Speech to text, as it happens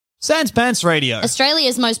Sans Pants Radio,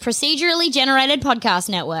 Australia's most procedurally generated podcast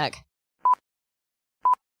network.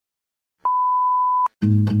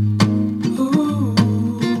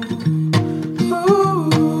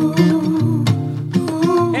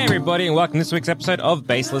 Hey everybody, and welcome to this week's episode of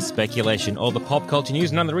Baseless Speculation, all the pop culture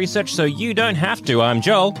news and none of the research so you don't have to. I'm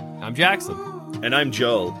Joel. I'm Jackson. And I'm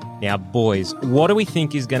Joel. Now, boys, what do we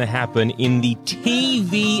think is going to happen in the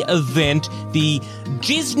TV event, the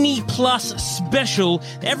Disney Plus special?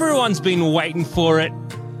 Everyone's been waiting for it.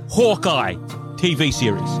 Hawkeye TV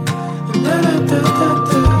series.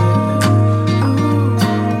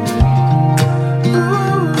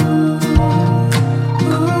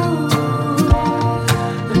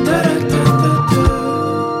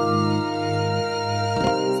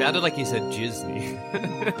 Sounded like you said Disney.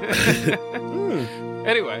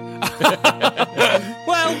 Anyway.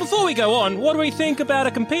 Well, before we go on, what do we think about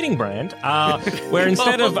a competing brand where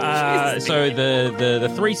instead of so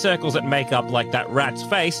the three circles that make up like that rat's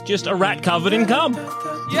face, just a rat covered in cum?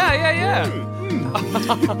 Yeah.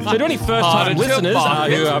 So to any first-time listeners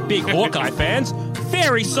who are big Hawkeye fans,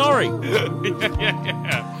 very sorry.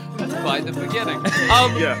 Yeah. That's quite the beginning.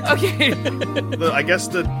 Yeah. Okay. I guess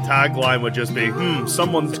the tagline would just be,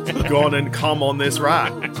 someone's gone and come on this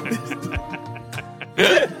rat.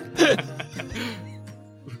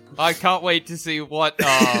 I can't wait to see what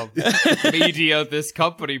media this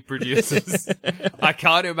company produces. I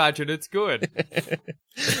can't imagine it's good.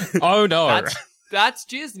 Oh no. That's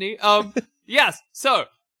Disney. Yes. So,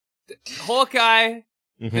 Hawkeye,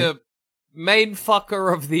 the main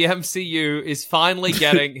fucker of the MCU, is finally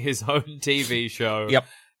getting his own TV show. Yep.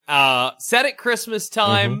 Set at Christmas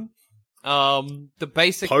time. The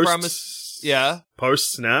basic premise. Yeah.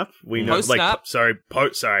 Post snap. We know, Post-snap?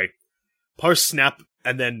 Post snap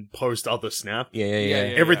and then post other snap. Yeah.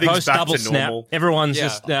 Everything's Post back double to snap. normal. Everyone's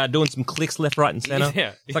just doing some clicks left, right, and center.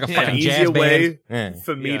 Yeah. It's like a Yeah. fucking An jazz easier way band.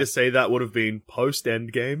 for me to say that would have been post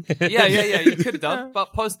end game. Yeah. You could have done,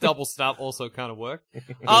 but post double snap also kind of worked.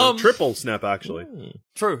 Triple snap, actually.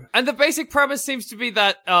 True. And the basic premise seems to be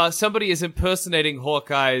that somebody is impersonating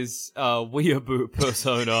Hawkeye's weeaboo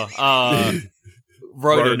persona,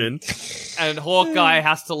 Ronan. And Hawkeye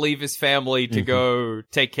has to leave his family to go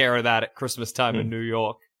take care of that at Christmas time in New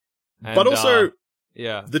York. And, But also,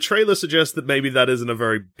 yeah. the trailer suggests that maybe that isn't a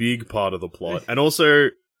very big part of the plot. And also,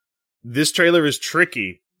 this trailer is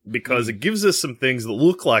tricky because it gives us some things that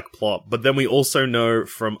look like plot, but then we also know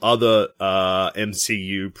from other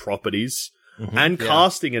MCU properties and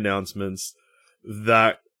casting announcements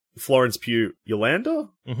that Florence Pugh Yolanda?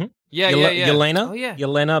 Yeah. Yelena? Oh, yeah.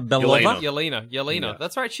 Yelena Belova? Yelena. Yelena. Yeah.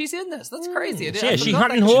 That's right. She's in this. That's crazy. Yeah, she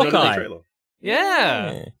forgot hunting that She's not in the Hawkeye. trailer.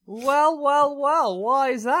 Yeah. Well.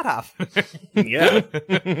 Why is that happening? Yeah.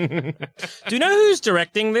 Do you know who's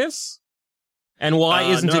directing this? And why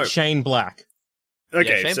isn't no. it Shane Black?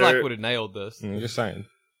 Okay, Shane so Black would have nailed this. I'm just saying.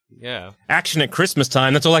 Yeah. Action at Christmas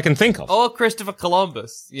time, that's all I can think of. Or Christopher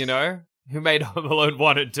Columbus, who made Home Alone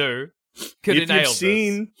 1 and 2. Could have if nailed you've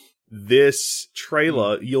seen this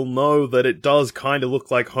trailer, you'll know that it does kind of look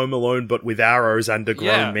like Home Alone, but with arrows and a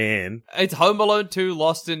grown man. It's Home Alone 2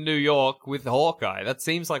 Lost in New York with Hawkeye. That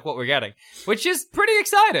seems like what we're getting, which is pretty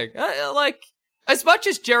exciting. As much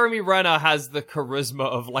as Jeremy Renner has the charisma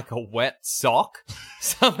of like a wet sock,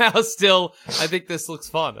 somehow still, I think this looks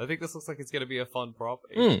fun. I think this looks like it's going to be a fun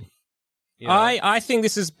property. You know? I think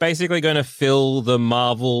this is basically going to fill the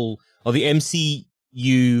Marvel or the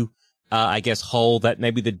MCU I guess, hole that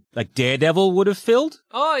maybe the Daredevil would have filled.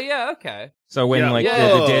 Oh, yeah, okay. So when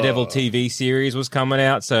Yeah. the Daredevil TV series was coming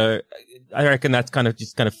out, so I reckon that's kind of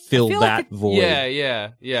just going to fill that void.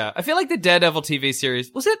 Yeah. I feel like the Daredevil TV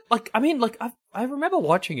series, was it I remember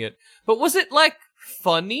watching it, but was it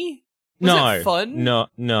funny? Was it fun? No.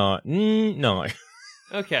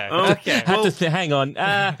 Okay. Oh. Okay. Had to hang on.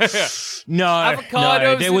 No.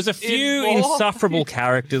 Avocados There was a in few more? insufferable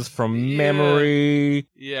characters from memory.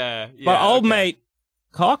 Yeah. But old okay. mate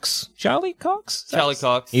Cox, Charlie Cox? Charlie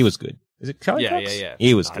Cox. He was good. Is it Charlie Yeah, Cox? yeah.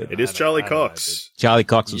 He was good. It is Charlie Cox. Charlie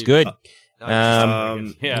Cox was good.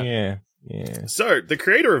 Yeah. Yeah. So, the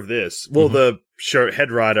creator of this, the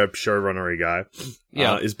head writer, showrunner guy,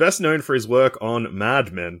 is best known for his work on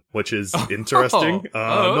Mad Men, which is interesting.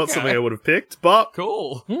 Not okay. something I would have picked, but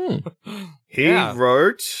Cool. he Yeah.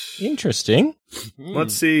 wrote... Interesting.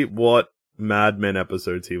 Let's see what Mad Men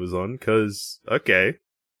episodes he was on, because, okay.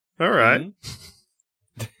 Alright.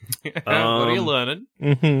 What are you learning?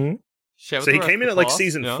 Mm-hmm. Share with So the he rest came of in the at class,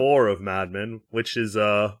 season yeah. 4 of Mad Men, which is,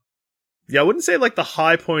 I wouldn't say the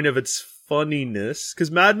high point of its funniness, because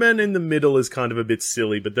Mad Men in the middle is kind of a bit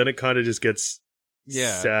silly, but then it kind of just gets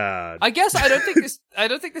Yeah. Sad. I guess I don't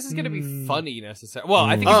think this is going to be funny necessarily. Well,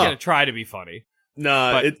 I think it's going to try to be funny.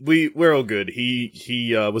 Nah, But- we're all good.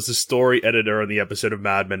 He was the story editor on the episode of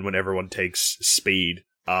Mad Men when everyone takes speed,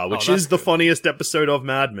 which that's is the good. funniest episode of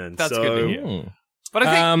Mad Men. That's so, good to hear. Hmm. But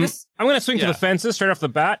I think this. I'm going to swing to yeah. the fences straight off the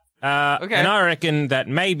bat. Okay. And I reckon that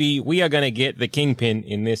maybe we are going to get the Kingpin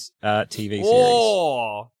in this TV series.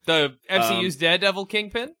 Oh, the MCU's Daredevil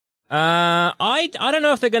Kingpin. I don't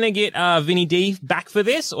know if they're going to get Vinny D back for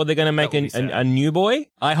this, or they're going to make That would be sad. a new boy.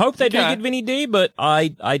 I hope they do Okay. get Vinny D, but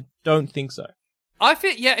I don't think so. I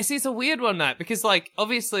feel see, it's a weird one, that because like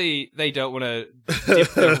obviously they don't want to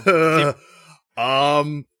dip their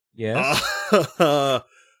Yes.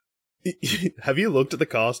 have you looked at the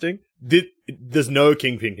casting? There's no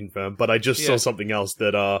Kingpin confirmed, but I just saw something else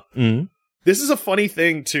that this is a funny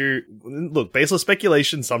thing to look. Baseless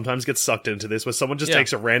speculation sometimes gets sucked into this, where someone just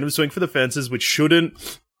takes a random swing for the fences, which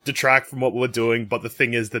shouldn't detract from what we're doing. But the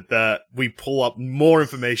thing is that we pull up more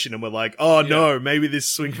information, and we're like, oh no, maybe this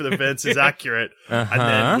swing for the fence is accurate, and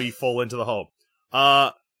then we fall into the hole.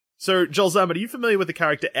 So Joel Zammert, are you familiar with the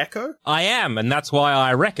character Echo? I am, and that's why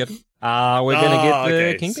I reckon we're going to get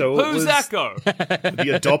the Kingpin. So it Who's was Echo?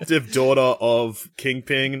 the adoptive daughter of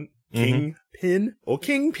Kingpin. Kingpin or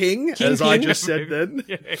Kingping, as I just said then.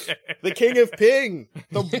 The King of Ping,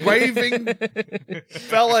 the raving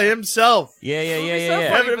fella himself. Yeah. It's so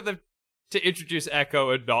funny for them to introduce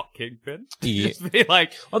Echo and not Kingpin. Yeah. Just be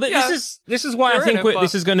like, Well, this is why I You're in think it, but-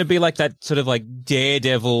 this is going to be like that sort of like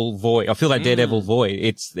Daredevil void. I feel like Daredevil void.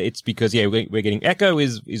 It's because we're getting Echo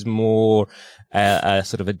is more a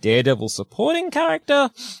sort of a Daredevil supporting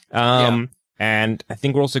character. And I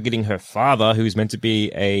think we're also getting her father, who's meant to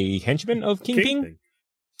be a henchman of Kingpin.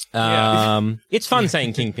 It's fun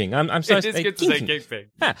saying Kingpin. I'm so it is good to say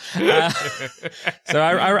Kingpin. So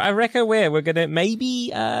I reckon we're gonna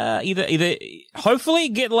maybe either hopefully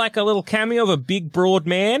get like a little cameo of a big broad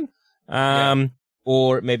man,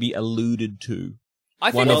 or maybe alluded to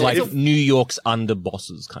I think one of it's like a- New York's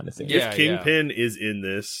underbosses kind of thing. Yeah, If Kingpin is in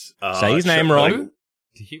this, Say his name wrong. Who?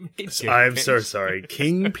 You mean I'm Kingpin? so sorry,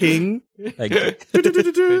 Kingpin. Like,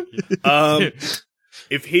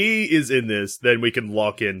 If he is in this, then we can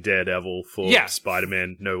lock in Daredevil for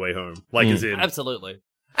Spider-Man No Way Home. Like, as in, Absolutely.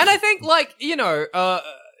 And I think, like,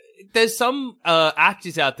 there's some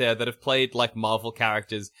actors out there that have played, like, Marvel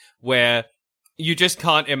characters where you just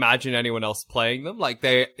can't imagine anyone else playing them. Like,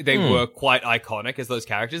 they were quite iconic as those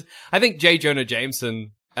characters. I think J. Jonah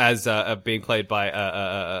Jameson as being played by,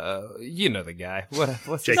 you know the guy.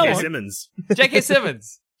 What's his J.K. name? Simmons. J.K.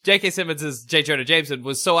 Simmons. J.K. Simmons as J. Jonah Jameson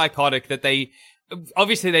was so iconic that they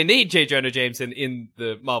need J. Jonah Jameson in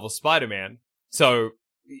the Marvel Spider-Man. So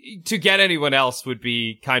to get anyone else would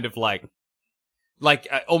be kind of like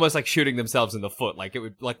almost like shooting themselves in the foot. Like it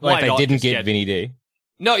would why they not didn't just get Vinny D.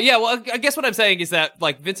 No, yeah. Well, I guess what I'm saying is that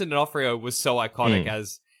like Vincent D'Onofrio was so iconic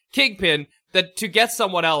as Kingpin that to get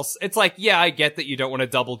someone else, it's like, yeah, I get that you don't want to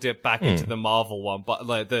double dip back into the Marvel one, but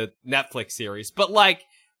like the Netflix series, but like,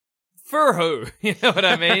 for who? You know what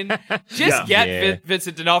I mean? Just get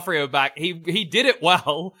Vincent D'Onofrio back. He did it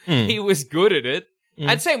well. He was good at it.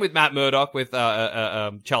 And same with Matt Murdock with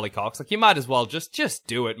Charlie Cox. Like, you might as well just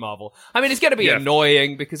do it, Marvel. I mean, it's going to be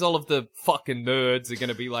annoying because all of the fucking nerds are going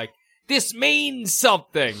to be like, this means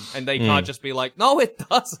something, and they can't just be like, no, it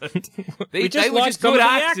doesn't. They were just good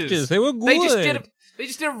actors. They were good. They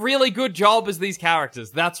just did a really good job as these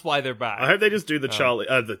characters. That's why they're back. I hope they just do the Charlie,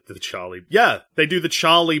 the Charlie. Yeah, they do the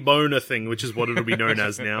Charlie Boner thing, which is what it'll be known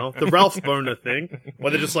as now. The Ralph Boner thing,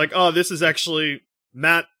 where they're just like, oh, this is actually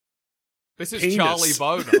Matt. This is Penis. Charlie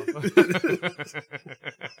Boner.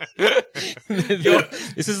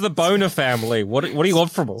 This is the Boner family. What do you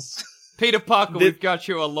want from us? Peter Parker, we've got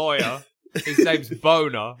you a lawyer. His name's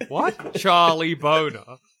Boner. What? Charlie Boner.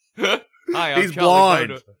 Hi, I'm He's Charlie blind.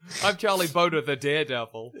 Boner. I'm Charlie Boner, the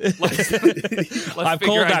Daredevil. Let's I've figure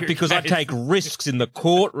called out that your because I case. take risks in the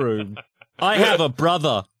courtroom. I have a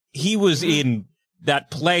brother. He was in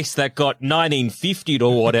that place that got 1950'd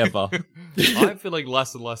or whatever. I'm feeling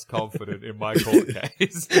less and less confident in my court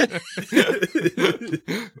case.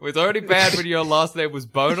 It was already bad when your last name was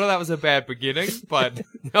Boner. That was a bad beginning, but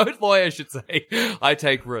no lawyer should say, I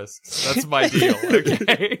take risks. That's my deal,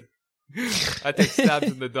 okay? I take stabs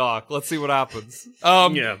in the dark. Let's see what happens.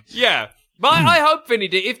 Yeah. But I hope Vinny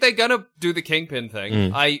D, if they're gonna do the Kingpin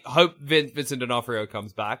thing, I hope Vincent D'Onofrio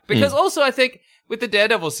comes back. Because also I think with the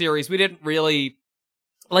Daredevil series, we didn't really,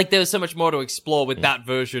 like, there was so much more to explore with that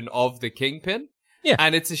version of the Kingpin. Yeah.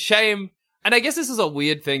 And it's a shame, and I guess this is a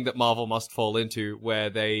weird thing that Marvel must fall into, where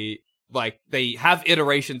they have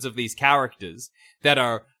iterations of these characters that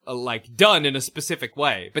are like done in a specific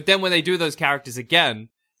way. But then when they do those characters again,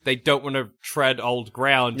 they don't want to tread old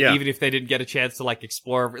ground, even if they didn't get a chance to like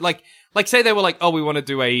explore. Like say they were like, oh, we want to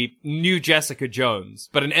do a new Jessica Jones,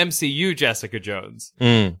 but an MCU Jessica Jones.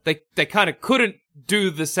 They kind of couldn't do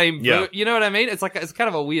the same. You know what I mean? It's kind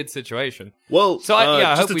of a weird situation. Well, so I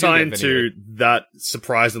just hope to we tie do get into that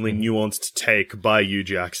surprisingly nuanced take by you,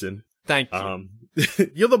 Jackson. Thank you.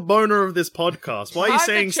 You're the boner of this podcast. Why are you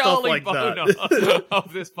saying stuff like that?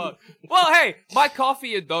 Of this pod. Well, hey, my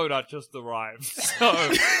coffee and donut just arrived, so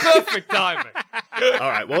perfect timing. All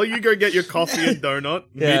right, well, you go get your coffee and donut.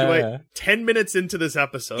 Midway, 10 minutes into this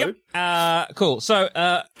episode. Cool. So,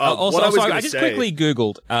 what I just quickly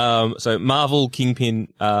Googled, so Marvel Kingpin,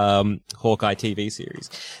 Hawkeye TV series.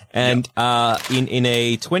 And, in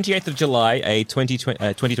a 28th of July, a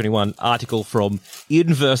 2021 article from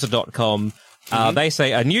Inversa.com, they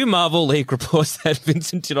say a new Marvel leak reports that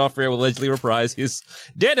Vincent D'Onofrio will allegedly reprise his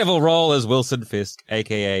Daredevil role as Wilson Fisk,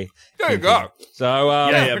 aka. There you go. So,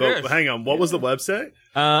 but hang on. What was the website?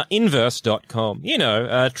 Inverse.com. You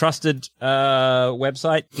know, trusted,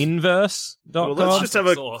 website, Inverse.com. Well, let's just have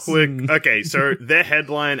a quick, okay, so their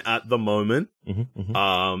headline at the moment,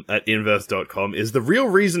 at Inverse.com is the real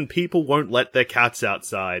reason people won't let their cats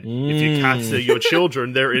outside. If your cats are your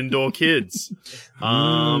children, they're indoor kids.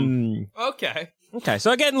 Okay,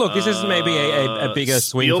 so again, look, this is maybe a bigger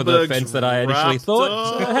swing for the fence that I initially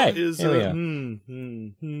thought. So, hey, here we are.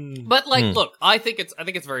 But look, I think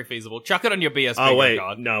it's very feasible. Chuck it on your BSB. Oh wait,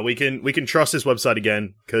 card. no, we can trust this website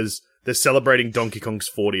again because they're celebrating Donkey Kong's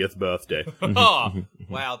 40th birthday. Oh,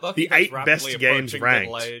 wow! The 8 best games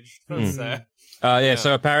ranked.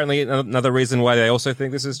 So apparently another reason why they also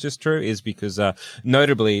think this is just true is because,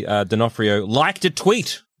 notably, D'Onofrio liked a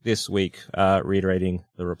tweet this week, reiterating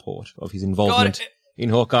the report of his involvement in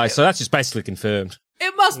Hawkeye. So that's just basically confirmed.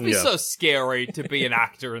 It must be so scary to be an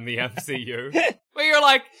actor in the MCU. Where you're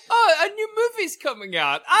like, oh, a new movie's coming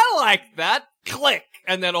out. I like that. Click.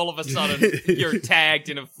 And then all of a sudden, you're tagged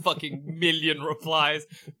in a fucking million replies.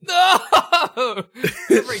 No!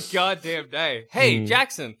 Every goddamn day. Hey,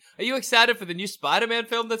 Jackson, are you excited for the new Spider-Man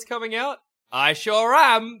film that's coming out? I sure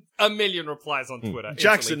am. A million replies on Twitter.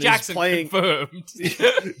 Jackson is playing confirmed.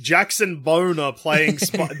 Jackson Boner playing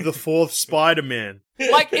the fourth Spider-Man.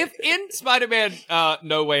 Like if in Spider-Man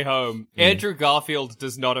No Way Home, Andrew Garfield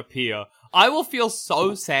does not appear, I will feel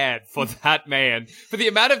so sad for that man for the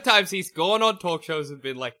amount of times he's gone on talk shows and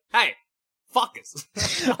been like, "Hey, fuck us."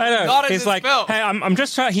 I know. Not in He's this like, film. "Hey, I'm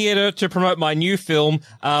just here to promote my new film.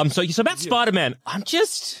 So about Spider-Man. I'm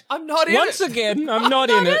not in it. Once again, I'm not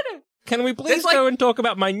in it. Can we please go and talk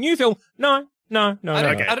about my new film? No. I don't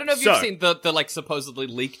know if you've seen the like supposedly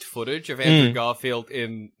leaked footage of Andrew Garfield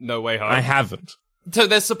in No Way Home. I haven't. So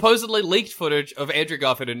there's supposedly leaked footage of Andrew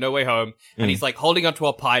Garfield in No Way Home, and he's like holding onto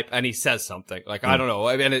a pipe and he says something. Like, I don't know.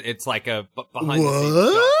 I mean, it's like a behind the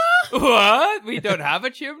scenes shot. What? We don't have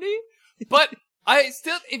a chimney? But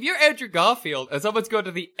if you're Andrew Garfield and someone's going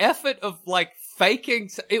to the effort of like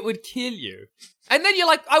faking, it would kill you. And then you're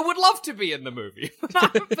like, I would love to be in the movie,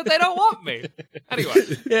 but they don't want me. Anyway.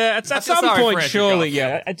 Yeah, at some point, surely,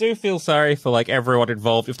 yeah. I do feel sorry for like everyone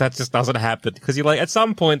involved if that just doesn't happen. Because you're like, at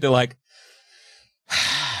some point, they're like,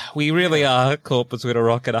 we really are caught between a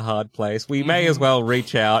rock and a hard place. We may as well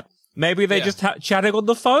reach out. Maybe they're just chatting on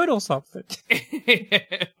the phone or something.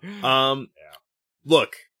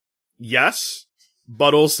 Look, yes,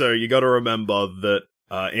 but also you got to remember that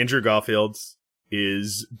Andrew Garfield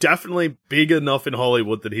is definitely big enough in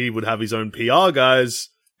Hollywood that he would have his own PR guys,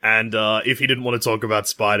 and if he didn't want to talk about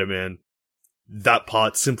Spider-Man, that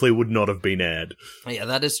part simply would not have been aired. Yeah,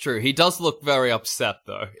 that is true. He does look very upset,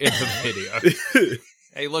 though, in the video.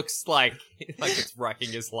 He looks like it's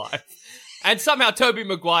wrecking his life. And somehow Tobey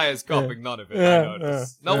Maguire's copying none of it, I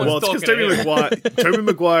noticed. No one's talking to him. Tobey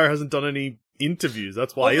Maguire hasn't done any interviews.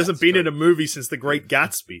 That's why he hasn't been in a movie since The Great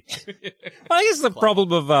Gatsby. I guess the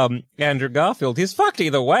problem of Andrew Garfield, he's fucked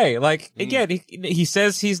either way. Like, again, he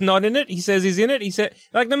says he's not in it. He says he's in it. He said,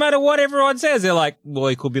 like, no matter what everyone says, they're like, well,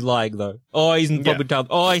 he could be lying, though. Oh, he's probably telling.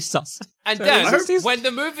 Oh, he's sus. And then, when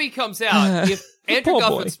the movie comes out, if Andrew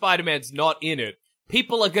Garfield's Spider-Man's not in it,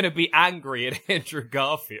 people are going to be angry at Andrew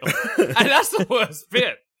Garfield. And that's the worst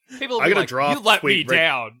bit. People will be like, you let me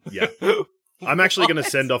down. Yeah. I'm actually going to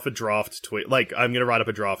send off a draft tweet. Like, I'm going to write up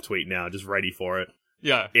a draft tweet now, just ready for it.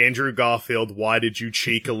 Yeah. Andrew Garfield, why did you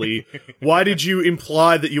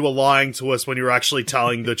imply that you were lying to us when you were actually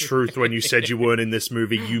telling the truth when you said you weren't in this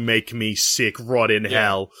movie? You make me sick, rot in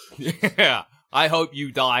hell. Yeah. I hope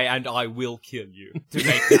you die and I will kill you to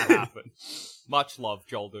make that happen. Much love,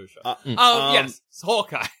 Joel Dusha. Um, Yes,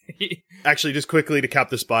 Hawkeye. Actually, just quickly to cap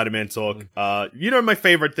the Spider-Man talk, my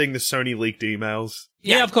favorite thing, the Sony leaked emails?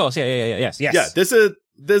 Yeah, of course. Yes. Yeah, there's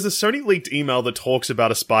a Sony leaked email that talks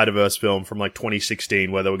about a Spider-Verse film from like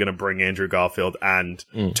 2016 where they were going to bring Andrew Garfield and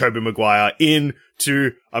Tobey Maguire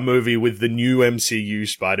into a movie with the new MCU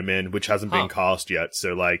Spider-Man, which hasn't been cast yet.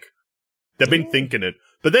 So like, they've been thinking it.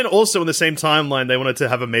 But then also in the same timeline, they wanted to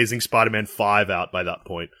have Amazing Spider-Man 5 out by that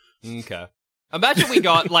point. Okay. Imagine we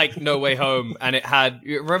got, like, No Way Home, and it had...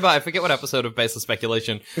 Remember, I forget what episode of Baseless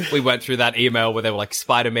Speculation we went through that email where they were like,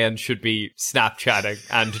 Spider-Man should be Snapchatting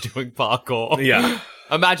and doing parkour. Yeah.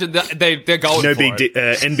 Imagine that they're going No for big it.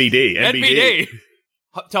 NBD. NBD!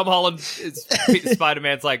 Tom Holland,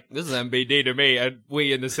 Spider-Man's like, this is NBD to me, and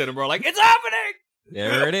we in the cinema are like, it's happening!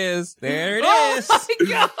 There it is. There it is. Oh my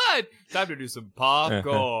god! Time to do some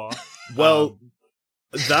parkour. Well,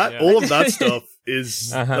 all of that stuff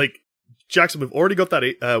is, Uh-huh. like... Jackson, we've already got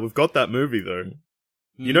that. We've got that movie though.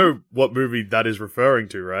 You know what movie that is referring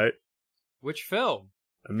to, right? Which film?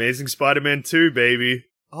 Amazing Spider-Man 2, baby.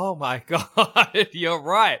 Oh my god, you're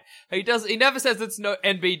right. He never says it's no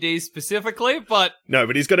NBD specifically, but No,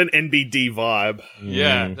 but he's got an NBD vibe.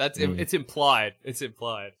 yeah, it's implied. It's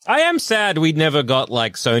implied. I am sad we never got,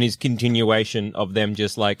 like, Sony's continuation of them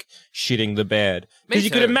just, like, shitting the bed. Because Me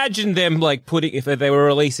you could too. imagine them, like, if they were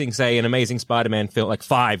releasing, say, an Amazing Spider-Man film, like,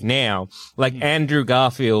 5 now, like, Andrew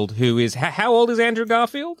Garfield, who is... How old is Andrew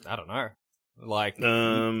Garfield? I don't know. Like,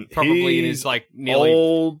 Probably probably in his, like, nearly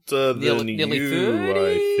older than nearly you, 30?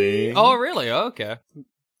 I think. Oh, really? Oh, okay.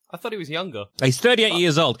 I thought he was younger. He's 38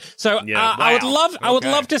 years old. So Yeah, I would wow. love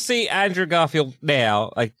Okay. to see Andrew Garfield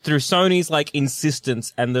now, like through Sony's like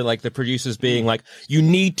insistence and the producers being like, you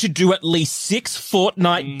need to do at least 6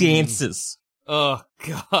 Fortnite dances Oh,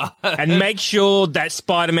 God. and make sure that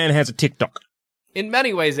Spider-Man has a TikTok. In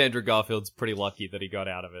many ways, Andrew Garfield's pretty lucky that he got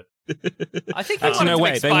out of it. I think he Actually, wanted no to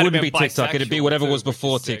way. make They wouldn't Spider-Man be TikTok. It'd be bisexual, whatever too, was which is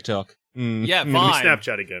before sick. TikTok. Yeah, We fine.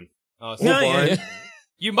 Snapchat again. Oh, No, so yeah.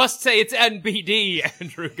 you must say it's NBD,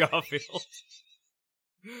 Andrew Garfield.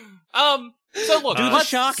 So look, Do the let's-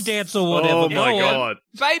 shark dance or whatever. Oh Go my on. god.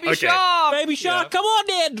 Baby Okay. shark, Baby shark, Yeah. come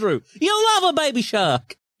on, Andrew. You love a baby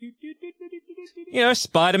shark. You know,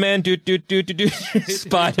 Spider-Man,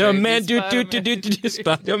 Spider-Man,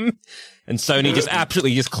 Spider-Man. And Sony just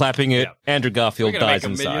absolutely just clapping it. Yeah. Andrew We're Garfield gonna dies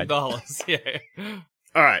make $1 million. inside. Yeah,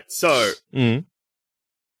 Alright, so, Mm.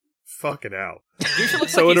 fucking hell. Dusha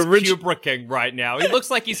looks So like an he's orig- Kubricking right now. He looks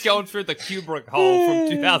like he's going through the Kubrick hole from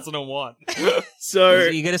 2001. So, Are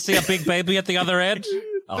you going to see a big baby at the other end?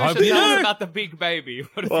 I hope Dusha, you tell us do. about the big baby.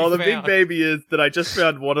 What have well, you the big found? baby is that I just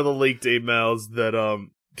found one of the leaked emails that,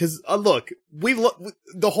 cause, look,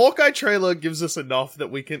 the Hawkeye trailer gives us enough that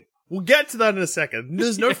we'll get to that in a second.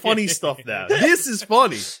 There's no funny stuff there. This is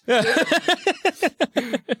funny.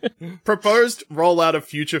 Proposed rollout of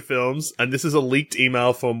future films, and this is a leaked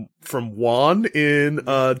email from Juan in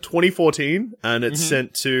 2014, and it's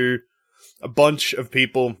sent to a bunch of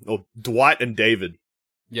people, or Dwight and David,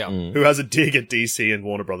 Yeah. who has a dig at DC and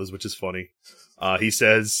Warner Brothers, which is funny. He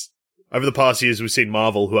says, over the past years, we've seen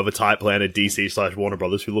Marvel, who have a tight plan at DC/Warner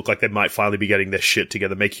Brothers, who look like they might finally be getting their shit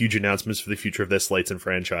together, make huge announcements for the future of their slates and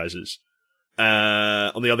franchises.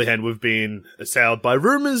 On the other hand, we've been assailed by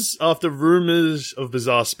rumors after rumors of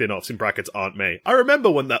bizarre spin-offs, in brackets Aunt May. I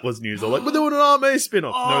remember when that was news. They're like, we're doing an Aunt May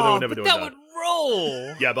spin-off. No, they were never but doing that that. would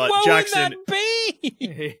roll. Yeah, but What Jackson... would that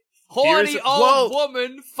be? Horny Here's- old well-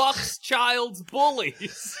 woman fucks child's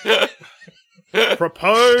bullies.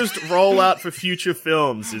 Proposed rollout for future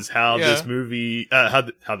films is how Yeah. this movie, how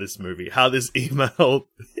this email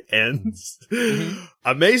ends.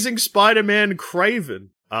 Amazing Spider-Man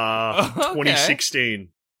Craven, 2016.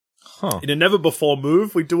 Huh. In a never before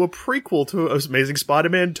move, we do a prequel to Amazing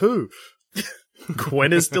Spider-Man 2.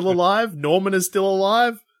 Gwen is still alive. Norman is still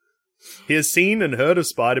alive. He has seen and heard of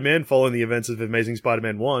Spider-Man following the events of Amazing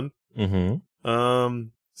Spider-Man 1. Mm-hmm.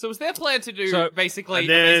 So was their plan to do So- basically and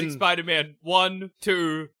then- Amazing Spider-Man 1,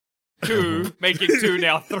 2, 2, making 2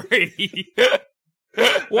 now 3?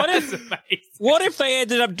 What That's if- amazing. What if they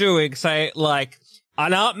ended up doing, say, like,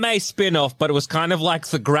 an Aunt May spin-off, but it was kind of like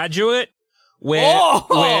The Graduate, where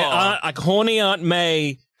like, horny Aunt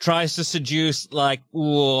May tries to seduce, like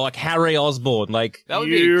Harry Osborn, like... That would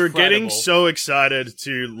be You're incredible. getting so excited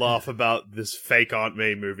to laugh about this fake Aunt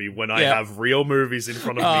May movie when I Yeah. have real movies in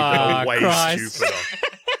front of me that Ah, are way Christ. stupider.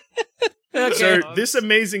 Okay. So this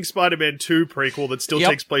Amazing Spider-Man 2 prequel that still Yep.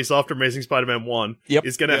 takes place after Amazing Spider-Man 1 Yep.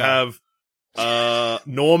 is going to have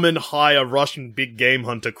Norman hire Russian big game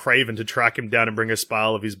hunter Kraven to track him down and bring a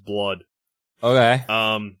spile of his blood. Okay.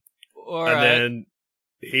 All And right. then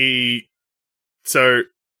so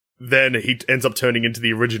then he ends up turning into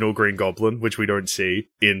the original Green Goblin, which we don't see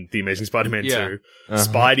in The Amazing Spider-Man 2.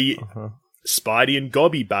 Spidey and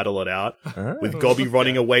Gobby battle it out, with Gobby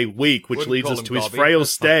running away weak, which Wouldn't leads call us him to his Gobby. frail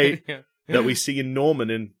That's state fine. that we see in Norman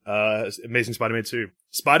in Amazing Spider-Man 2.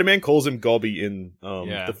 Spider-Man calls him Gobby in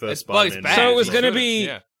the first Well, it's Spider-Man. bad. So it was He's going to good. be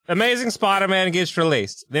Yeah. Amazing Spider-Man gets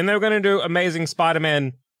released. Then they were going to do Amazing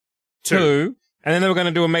Spider-Man 2. And then they were going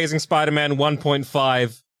to do Amazing Spider-Man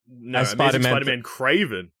 1.5 No, as Amazing Spider-Man Spider-Man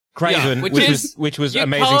Craven. Craven, Yeah, which was you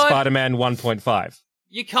Amazing can't- Spider-Man 1.5.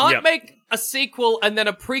 You can't Yep. make a sequel and then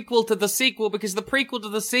a prequel to the sequel because the prequel to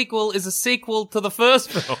the sequel is a sequel to the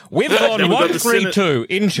first film. We've Then gone we got 1, the 3, 2.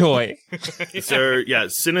 Enjoy. So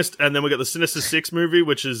Sinister, and then we got the Sinister Six movie,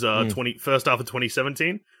 which is first half of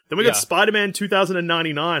 2017. Then we got Yeah. Spider-Man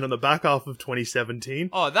 2099 on the back half of 2017.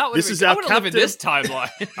 Oh, that would This be is I our want to live in Captain- this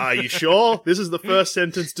timeline. Are you sure? This is the first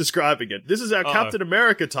sentence describing it. This is our Uh-oh. Captain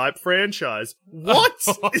America type franchise. What?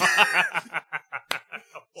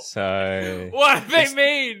 So What do they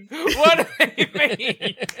mean? What do they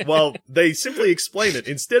mean? Well, they simply explain it.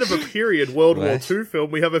 Instead of a period World War What? II film,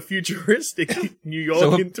 we have a futuristic New York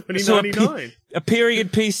So a- in 2099. a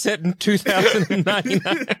period piece set in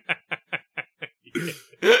 2099.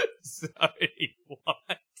 Sorry, what?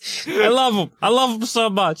 I love them. I love them so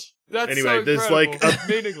much. That's Anyway, so there's incredible. like It's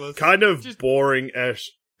meaningless. Kind of Just-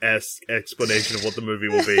 boring-esque explanation of what the movie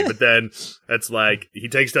will be, but then it's like he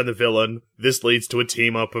takes down the villain. This leads to a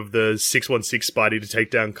team up of the 616 Spidey to take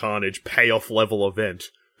down Carnage, payoff level event.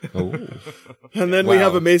 And then we Wow.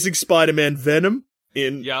 have Amazing Spider-Man Venom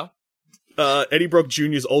in Yeah. Eddie Brock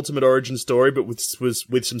Jr.'s ultimate origin story, but with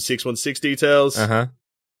some 616 details. Uh-huh.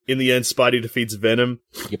 In the end, Spidey defeats Venom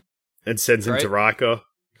Yep. and sends him to Rika.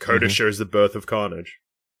 Coda shows the birth of Carnage.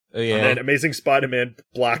 Oh, And yeah. then Amazing Spider-Man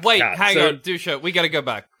Black Wait, Cat. hang So- on, Dusha, we gotta go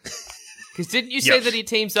back. Because didn't you say Yeah. that he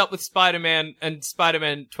teams up with Spider-Man and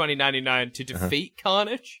Spider-Man 2099 to defeat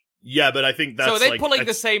Carnage? Yeah, but I think that's So are they like, pulling the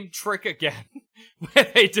that's- same trick again? Where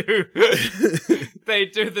they do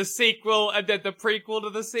the sequel and then the prequel to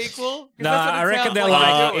the sequel? 'Cause No, that's what it I reckon sounds they're like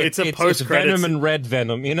like, they're doing. it's a it's post-credits- Venom and Red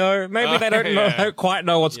Venom, you know? Maybe they don't know, yeah. don't quite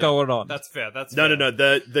know what's Yeah, going on. That's fair. That's No, fair. no,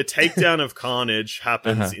 no. The takedown of Carnage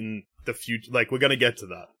happens Uh-huh. in the future. Like, we're gonna get to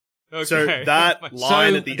that. Okay. So that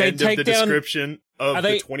line So at the they end of take the down- description Are of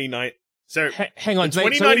they- the 29. So Hang on, in so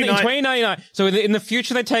in 2099. So in the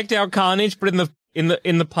future they take down Carnage, but in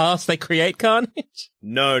the past they create Carnage.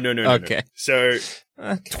 no. Okay. No. So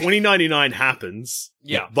Okay. 2099 happens.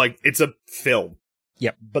 Yeah. Like, it's a film.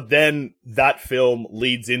 Yep. But then that film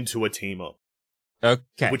leads into a team up,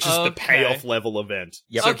 Okay. which is the Okay. payoff level event.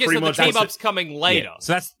 Yep. Okay, so pretty the much team that's up's coming later. Yeah.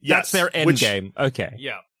 So that's Yes, their end which- game. Okay.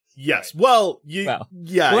 Yeah. Yes. Well, Well,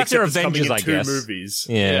 yeah. that's their except it's coming Avengers, in I 2 guess. movies.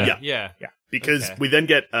 Yeah. Yeah. Because Okay. we then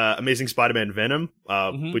get Amazing Spider-Man Venom,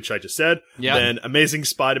 which I just said. Yeah. Then Amazing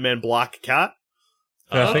Spider-Man Black Cat.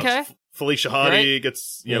 Perfect. Okay. Felicia Hardy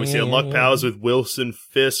gets, we see unlock powers with Wilson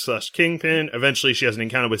Fisk / Kingpin. Eventually she has an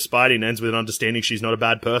encounter with Spidey and ends with an understanding she's not a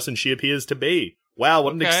bad person she appears to be. Wow,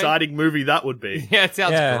 what an Okay. exciting movie that would be. Yeah, it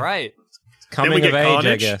sounds Yeah. great. Coming get of age, I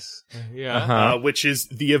Carnage. guess. Yeah. Uh-huh. Which is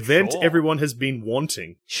the event Sure. everyone has been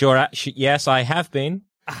wanting. Sure. Yes, I have been.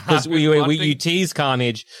 Because you teased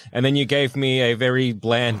Carnage, and then you gave me a very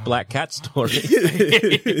bland Black Cat story.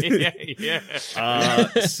 yeah.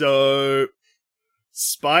 So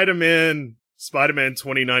Spider-Man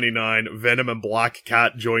 2099, Venom and Black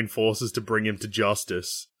Cat join forces to bring him to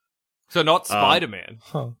justice. So not Spider-Man.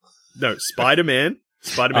 No, Spider-Man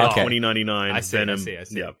Okay. 2099, I see. Venom. I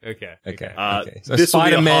see. Yeah. Okay. Okay. Okay. So this will be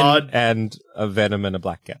a Spider-Man hard- and a Venom and a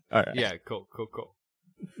Black Cat. All right. Yeah. Cool.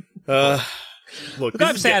 Look, Look,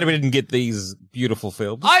 I'm sad we didn't get these beautiful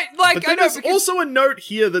films. But I then know there's because also a note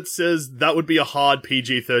here that says that would be a hard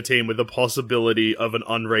PG-13 with the possibility of an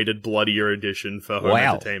unrated, bloodier edition for home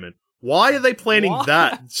Wow. entertainment. Why are they planning What?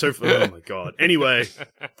 that? Oh my god. Anyway,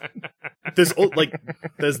 there's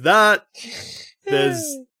that.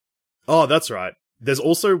 Oh, that's right. There's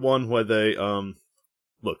also one where they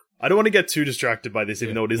look. I don't want to get too distracted by this,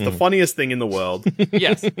 even though it is the funniest thing in the world.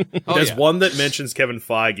 yes. Oh, There's yeah. one that mentions Kevin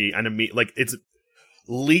Feige and it's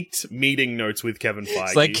leaked meeting notes with Kevin Feige.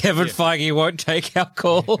 It's like Kevin Feige won't take our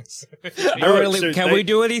calls. No, so can they- we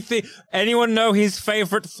do anything? Anyone know his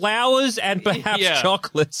favorite flowers and perhaps Yeah.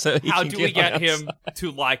 chocolate? So he How can do we get on our him side?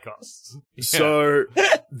 to like us? Yeah. So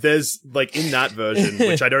there's in that version,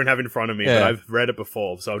 which I don't have in front of me, but Yeah. I've read it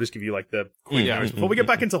before, so I'll just give you the quick Yeah. notes before we get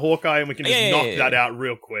back into Hawkeye, and we can just Yeah, knock yeah, that yeah. out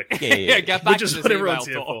real quick. yeah, get back Which is to this what email everyone's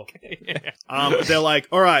here talk. Yeah. They're like,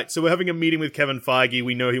 all right, so we're having a meeting with Kevin Feige.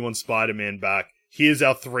 We know he wants Spider-Man back. Here's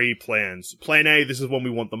our 3 plans. Plan A, this is one we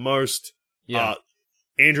want the most. Yeah.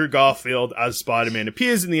 Andrew Garfield as Spider-Man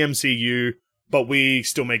appears in the MCU. but we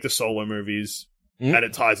still make the solo movies, and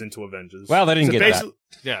it ties into Avengers. Well, they didn't get that. basically,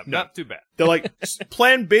 Yeah, No. not too bad. they're like,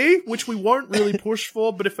 Plan B, which we won't really push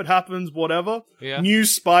for, but if it happens, whatever. Yeah. New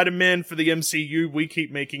Spider-Man for the MCU, we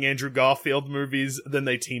keep making Andrew Garfield movies, then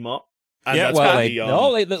they team up. And Yeah, that's well,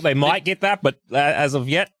 gonna be, they might get that, but as of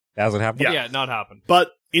yet, hasn't happened. Yeah. Yeah, not happen.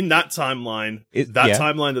 But in that timeline, Yeah.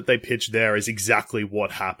 timeline that they pitched there is exactly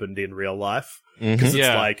what happened in real life. Because it's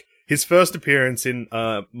Yeah. like his first appearance in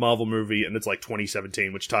a Marvel movie, and it's like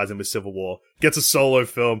 2017, which ties in with Civil War, gets a solo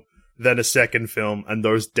film, then a second film, and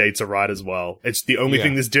those dates are right as well. It's the only Yeah.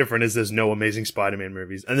 thing that's different is there's no Amazing Spider-Man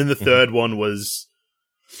movies. And then the third one was,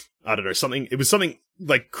 I don't know, it was something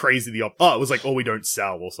like crazy it was like, we don't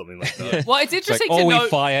sell or something like that. Well, it's It's like, interesting to we note.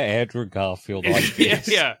 fire Andrew Garfield. Like yeah, this.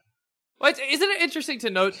 yeah. Well, isn't it interesting to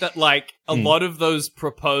note that, like, a lot of those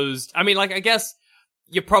proposed... I mean, like, I guess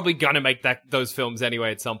you're probably gonna make those films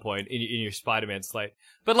anyway at some point in your Spider-Man slate.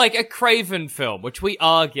 But, like, a Craven film, which we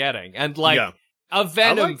are getting, and, like, Yeah. a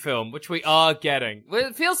Venom film, which we are getting. Well,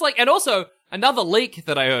 it feels like... And also, another leak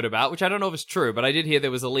that I heard about, which I don't know if it's true, but I did hear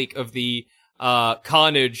there was a leak of the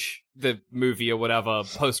Carnage, the movie or whatever,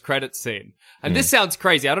 post-credit scene. And this sounds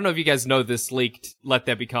crazy. I don't know if you guys know this leaked Let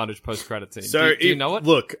There Be Carnage post-credit scene. So, do you know it?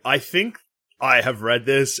 Look, I think I have read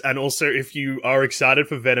this, and also if you are excited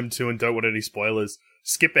for Venom 2 and don't want any spoilers,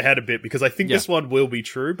 skip ahead a bit, because I think Yeah. this one will be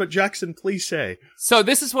true, but Jackson, please say. So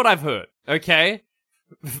this is what I've heard, okay?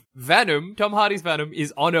 Venom, Tom Hardy's Venom,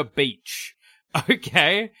 is on a beach,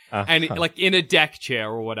 okay? And, like, in a deck chair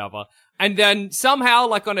or whatever. And then somehow,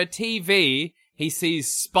 like, on a TV, he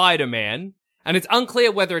sees Spider-Man. And it's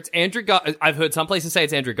unclear whether it's I've heard some places say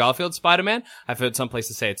it's Andrew Garfield's Spider-Man. I've heard some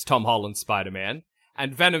places say it's Tom Holland's Spider-Man.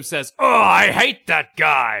 And Venom says, "Oh, I hate that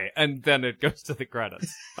guy!" And then it goes to the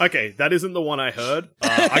credits. Okay, that isn't the one I heard.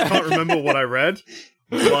 I can't remember what I read,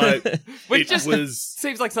 but Which it just was...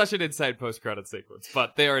 seems like such an insane post-credit sequence.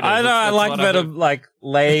 But there it is. I know. I That's like what I've Venom, like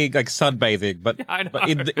laying, like sunbathing, but I know. but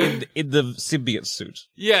in the symbiote suit.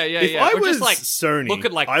 Yeah, yeah, If yeah. I Or was just like Sony,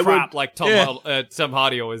 looking like I crap, would... like Tom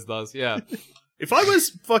Hardy always does. Yeah, If I was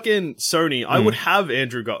fucking Sony, I would have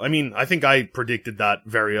Andrew Garfield. I mean, I think I predicted that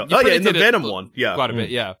very... You in the predicted it Venom one. Yeah. quite a bit.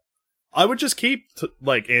 Yeah, I would just keep,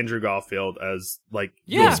 like, Andrew Garfield as, like,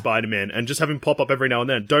 Yeah. your Spider-Man and just have him pop up every now and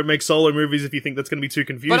then. Don't make solo movies if you think that's going to be too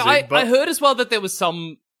confusing. but I heard as well that there was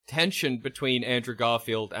some tension between Andrew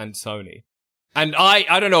Garfield and Sony. And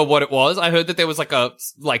I don't know what it was. I heard that there was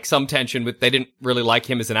like some tension with, they didn't really like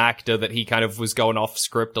him as an actor, that he kind of was going off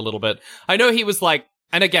script a little bit. I know he was like,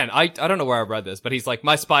 and again, I don't know where I read this, but he's like,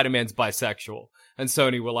 my Spider-Man's bisexual. And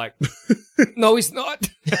Sony were like, no, he's not.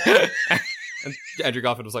 And Andrew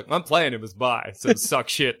Garfield was like, I'm playing him as bi, so suck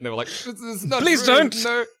shit. And they were like, this is not Please true. don't.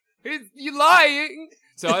 No, you're lying.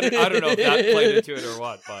 So I don't know if that played into it or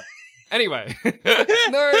what, but anyway.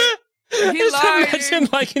 No, he Just lied. imagine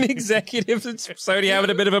like an executive at Sony having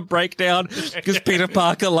a bit of a breakdown because Peter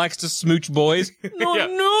Parker likes to smooch boys. No, Yeah.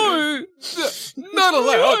 no, Not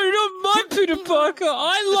allowed. no, not my Peter Parker.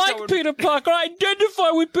 I like Peter Parker. I identify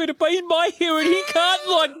with Peter Parker. He's my hero, and he can't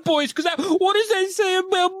like boys because what does that say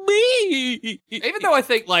about me? Even though I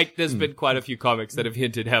think, like, there's been quite a few comics that have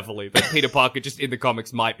hinted heavily that Peter Parker just in the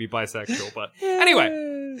comics might be bisexual, but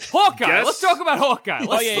anyway, Hawkeye. Guess- Let's talk about Hawkeye.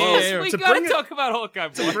 yeah. We To gotta bring it- talk about Hawkeye.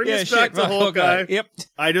 To bring Yeah, us back shit, to right, Hawkeye, Yep.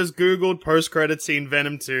 I just Googled post-credit scene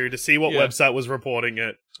Venom 2 to see what Yeah. website was reporting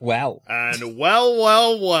it. Wow. And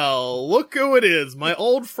well, look who it is. My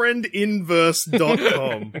old friend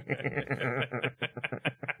Inverse.com.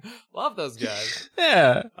 Love those guys.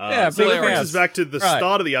 Yeah. Yeah. So big that brings fans. us back to the Right.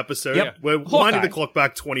 start of the episode. Yep. We're Hawkeye. winding the clock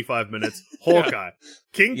back 25 minutes. Hawkeye.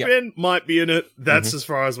 Kingpin might be in it. That's as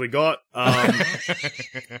far as we got.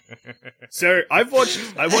 So I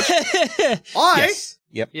Yes.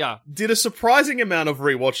 Yep. Yeah. did a surprising amount of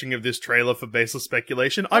rewatching of this trailer for baseless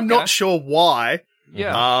speculation. I'm Okay. not sure why.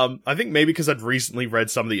 Yeah. I think maybe because I'd recently read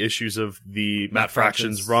some of the issues of the Matt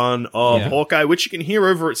Fractions Fractions. run of Yeah. Hawkeye, which you can hear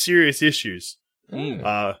over at Serious Issues.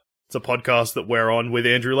 Mm. It's a podcast that we're on with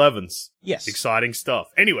Andrew Levins. Yes. Exciting stuff.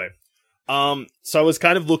 Anyway, so I was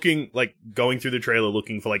kind of going through the trailer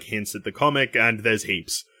looking for like hints at the comic, and there's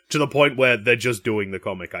heaps. To the point where they're just doing the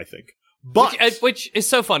comic, I think. But Which is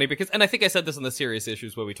so funny because, and I think I said this on the Serious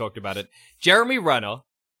Issues where we talked about it, Jeremy Renner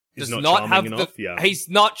He's does not not charming have enough, yeah. He's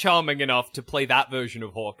not charming enough to play that version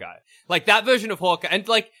of Hawkeye. Like, that version of Hawkeye, and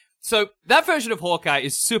like, so that version of Hawkeye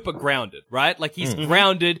is super grounded, right? Like, he's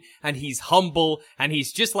grounded, and he's humble, and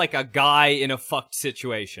he's just like a guy in a fucked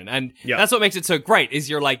situation. And Yeah. that's what makes it so great, is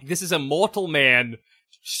you're like, this is a mortal man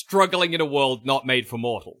struggling in a world not made for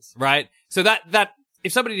mortals, right? So that,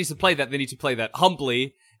 if somebody needs to play that, they need to play that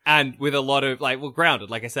humbly, and with a lot of, like, well, grounded,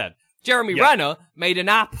 like I said. Jeremy Yeah. Renner made an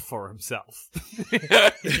app for himself.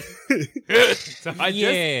 So I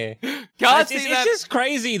Yeah. can't It's, see it's that. just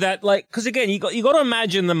crazy that, like, because again, you got to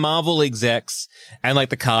imagine the Marvel execs and like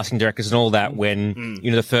the casting directors and all that when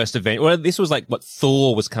the first event. Well, this was like what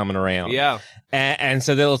Thor was coming around. Yeah. And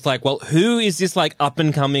so they was like, well, who is this like up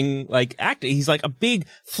and coming like actor? He's like a big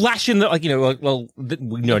flash in the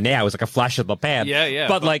now it's like a flash of the pan. Yeah.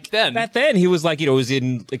 But like back then he was like was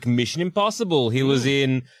in like Mission Impossible. He was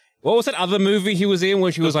in what was that other movie he was in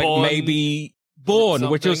where she was like Bourne maybe Bourne,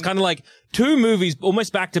 which was something. kind of like two movies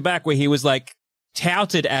almost back to back where he was like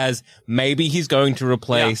touted as maybe he's going to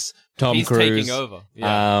replace Tom He's Cruise. taking over.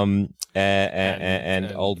 Yeah.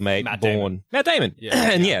 And old mate Matt Bourne. Matt Damon.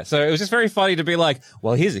 Yeah, and yeah. so it was just very funny to be like,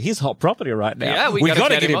 well, here's hot property right now. Yeah, we we gotta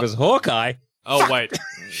gotta get get him him up. as Hawkeye. Oh, wait.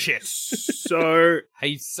 Shit. So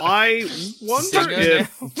He's I wonder Singer if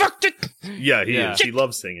Fucked it. yeah, he Yeah. is. He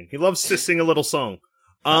loves singing. He loves to sing a little song.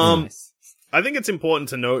 Nice. I think it's important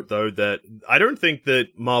to note though that I don't think that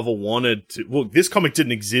Marvel wanted to. Well, this comic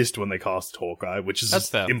didn't exist when they cast Hawkeye, which is That's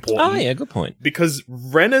fair. important. Oh yeah, good point. Because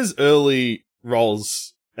Renner's early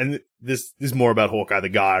roles, and this is more about Hawkeye the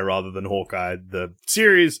guy rather than Hawkeye the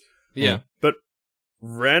series. Yeah. But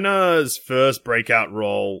Renner's first breakout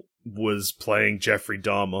role was playing Jeffrey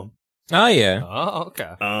Dahmer. Oh yeah. Oh,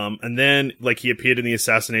 okay. And then, like, he appeared in the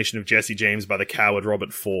assassination of Jesse James by the coward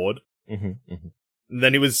Robert Ford. Mm-hmm, And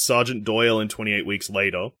then he was Sergeant Doyle in 28 Weeks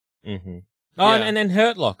Later. mm-hmm. Oh, Yeah. and then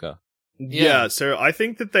Hurt Locker. Yeah, so I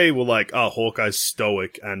think that they were like, oh, Hawkeye's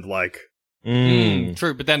stoic and, like,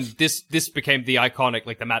 True, but then this became the iconic,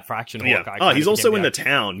 like the Matt Fraction yeah. Hawkeye. Oh, kind he's of also became in the the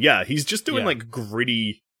town. Yeah, he's just doing, Yeah. like,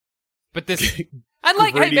 gritty, But this, and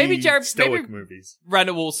like, hey, maybe Jared, stoic maybe movies.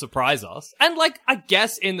 Renner will surprise us. And like, I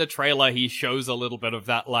guess in the trailer he shows a little bit of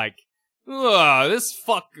that, like, this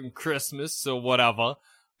fucking Christmas or whatever.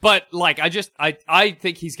 But like, I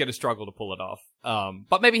think he's gonna struggle to pull it off.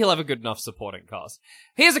 But maybe he'll have a good enough supporting cast.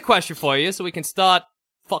 Here's a question for you, so we can start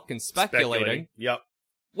fucking speculating. Yep.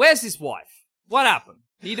 Where's his wife? What happened?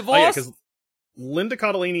 He Oh, divorced? yeah, because Linda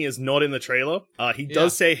Cardellini is not in the trailer. He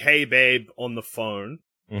does say, hey, babe, on the phone,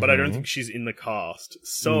 but I don't think she's in the cast.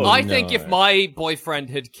 So, I think No. if my boyfriend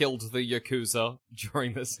had killed the Yakuza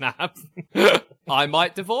during the snap, I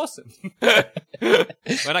might divorce him.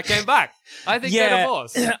 When I came back, I think they're Yeah.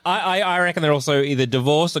 divorced. I reckon they're also either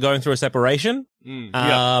divorced or going through a separation.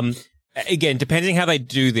 Yeah. Again, depending how they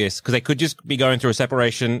do this, because they could just be going through a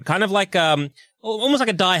separation, kind of like almost like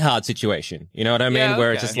a Die Hard situation. You know what I mean? Yeah,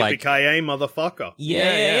 Where it's okay. just like Yippee-ki-yay, motherfucker.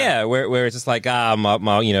 yeah. Where it's just like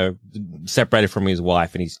my separated from his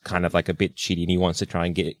wife, and he's kind of like a bit shitty, and he wants to try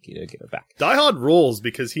and get her back. Die Hard rules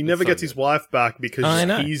because he never so gets his wife back because I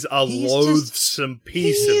know. he's a He's loathsome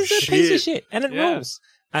piece of He's a shit. piece of shit, and it Yeah. rules.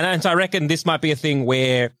 And so I reckon this might be a thing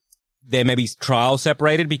where there may be trials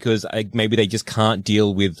separated because maybe they just can't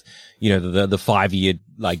deal with, the 5-year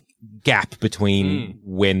like gap between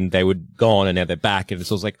when they were gone and now they're back. And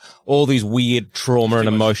it's also like all these weird trauma and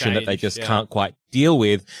Too much emotion that they change, just yeah. can't quite deal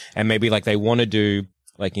with. And maybe like they want to do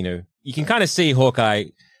like, you can kind of see Hawkeye,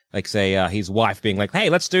 like say, his wife being like, hey,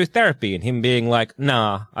 let's do therapy. And him being like,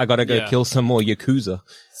 nah, I gotta go Yeah. kill some more Yakuza.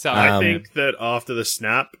 So I think that after the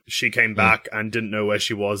snap, she came back and didn't know where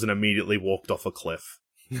she was and immediately walked off a cliff.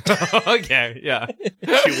 okay, yeah,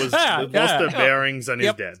 She was Yeah, lost yeah. her bearings and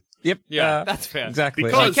Yep. is dead. Yep. yeah, that's fair. Exactly.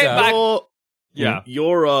 Because came back- your, Yeah,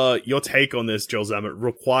 your take on this, Joel Zammett,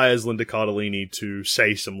 requires Linda Cardellini to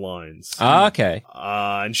say some lines. Okay.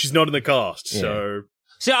 And she's not in the cast, so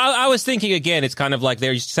So I was thinking again, it's kind of like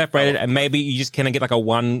they're separated and maybe you just kind of get like a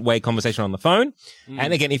one-way conversation on the phone.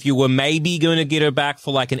 And again, if you were maybe going to get her back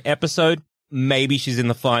for like an episode, maybe she's in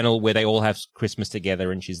the final where they all have Christmas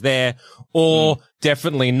together and she's there, or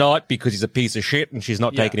definitely not because he's a piece of shit and she's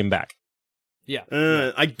not Yeah. taking him back. yeah.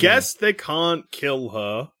 I guess they can't kill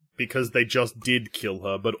her because they just did kill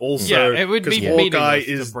her, but also Yeah, it would be because Hawkeye meaningless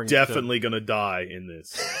to is bring definitely going to die in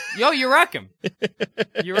this. Yo, you reckon?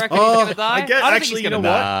 You reckon Oh, he's gonna die? I guess- don't actually, think he's you gonna know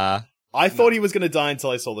die. what? I thought he was going to die until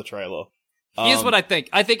I saw the trailer. Here's what I think.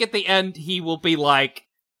 I think at the end he will be like,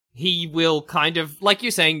 he will kind of, like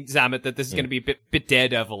you're saying, Zamet, that this is going to be a bit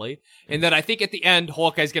Daredevil-y. And that I think at the end,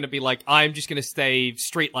 Hawkeye's going to be like, I'm just going to stay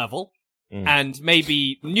street level. And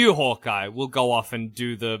maybe new Hawkeye will go off and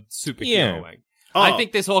do the superheroing. I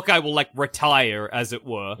think this Hawkeye will, like, retire, as it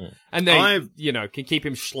were. And they, can keep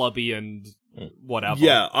him schlubby and whatever.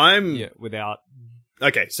 Yeah, without...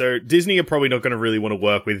 Okay, so Disney are probably not going to really want to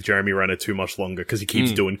work with Jeremy Renner too much longer because he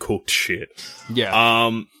keeps doing cooked shit. Yeah.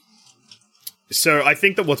 So I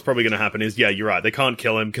think that what's probably going to happen is, yeah, you're right. They can't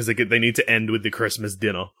kill him because they need to end with the Christmas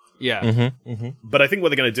dinner. Yeah. But I think what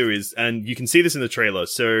they're going to do is, and you can see this in the trailer.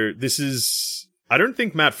 So this is, I don't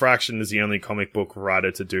think Matt Fraction is the only comic book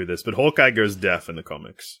writer to do this, but Hawkeye goes deaf in the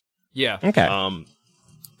comics. Yeah. Okay.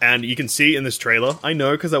 And you can see in this trailer, I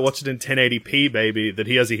know because I watched it in 1080p, baby, that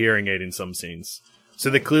he has a hearing aid in some scenes. So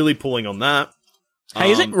they're clearly pulling on that.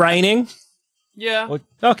 Hey, is it raining? Yeah.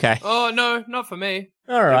 Okay. Oh, no, not for me.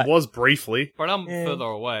 All right. It was briefly. But I'm further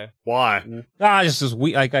away. Why? Just as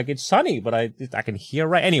we like it's sunny, but I can hear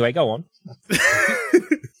right. Anyway, go on.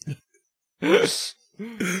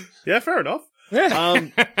 Yeah, fair enough. Yeah.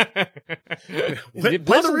 Weather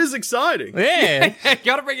pleasant? is exciting. Yeah.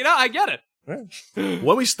 Gotta bring it up. I get it.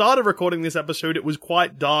 When we started recording this episode, it was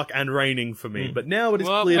quite dark and raining for me, but now it is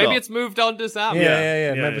Well, cleared maybe up. it's moved on to Sam.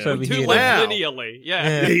 Yeah. Maybe it's over To here. live Wow. linearly.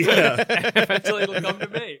 Yeah. Yeah. Eventually it'll come to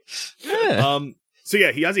me. Yeah. So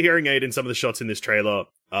yeah, he has a hearing aid in some of the shots in this trailer.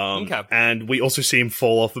 Okay. And we also see him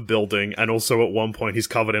fall off a building, and also at one point he's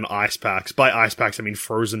covered in ice packs. By ice packs, I mean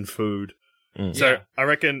frozen food. So Yeah. I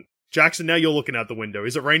reckon, Jackson, now you're looking out the window.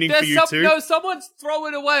 Is it raining for There's you too? No, someone's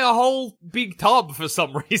throwing away a whole big tub for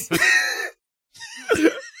some reason.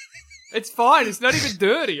 It's fine. It's not even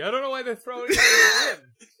dirty. I don't know why they're throwing it in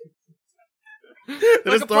the bin.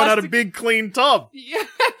 They're just throwing out a big clean tub.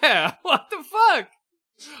 Yeah. What the fuck?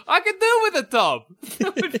 I could do with a tub.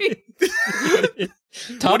 That would be...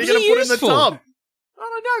 What are you going to put in the tub? I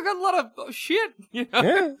don't know. I got a lot of shit. You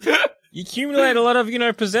know? Yeah. You accumulate a lot of,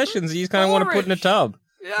 possessions you just kind of want to put in a tub.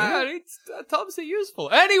 Yeah, tubs are useful.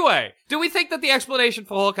 Anyway, do we think that the explanation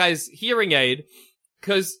for Hawkeye's hearing aid,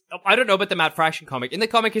 because I don't know about the Matt Fraction comic. In the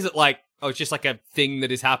comic, is it like, oh, it's just like a thing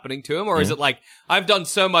that is happening to him? Or is it like, I've done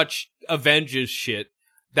so much Avengers shit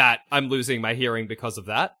that I'm losing my hearing because of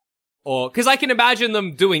that? Or, because I can imagine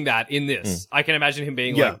them doing that in this. I can imagine him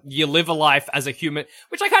being like, you live a life as a human,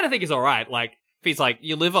 which I kind of think is alright. Like, if he's like,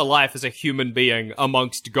 you live a life as a human being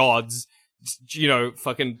amongst gods,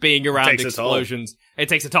 fucking being around explosions, it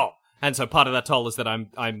takes a toll. And so part of that toll is that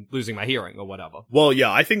I'm losing my hearing or whatever. Well,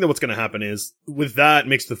 yeah, I think that what's going to happen is, with that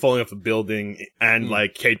mixed with falling off a building and,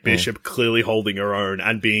 like, Kate Bishop clearly holding her own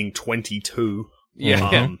and being 22.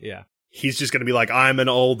 Yeah. He's just going to be like, I'm an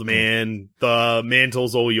old man. The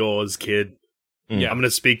mantle's all yours, kid. Yeah. I'm going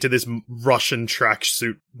to speak to this Russian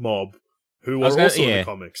tracksuit mob who are also also in in the the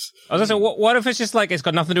comics. I was gonna say, what if it's just like it's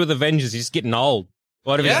got nothing to do with Avengers? He's just getting old.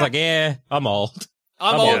 What if it's like, I'm old.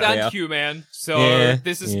 I'm I'm old old, and yeah. human, so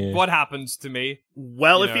this is what happens to me.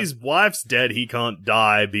 Well, if his wife's dead, he can't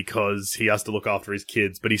die because he has to look after his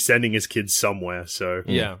kids, but he's sending his kids somewhere, so...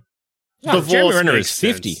 Yeah. Oh, Jeremy Divorce Renner makes is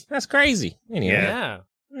 50. sense. That's crazy. Anyway. Yeah.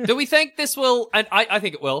 Do we think this will, and I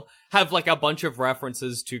think it will, have like a bunch of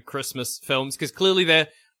references to Christmas films? Because clearly they're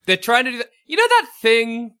trying to do that. You know that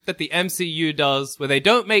thing that the MCU does where they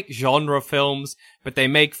don't make genre films, but they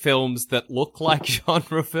make films that look like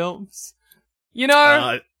genre films? You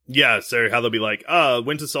know? Yeah, so how they'll be like,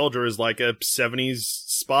 Winter Soldier is like a 70s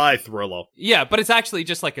spy thriller. Yeah, but it's actually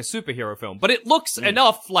just like a superhero film. But it looks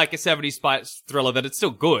enough like a 70s spy thriller that it's still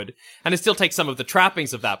good, and it still takes some of the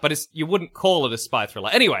trappings of that, but you wouldn't call it a spy thriller.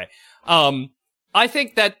 Anyway, I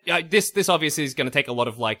think that this obviously is going to take a lot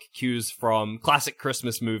of like cues from classic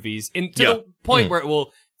Christmas movies to the point where it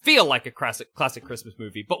will feel like a classic Christmas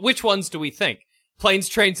movie. But which ones do we think? Planes,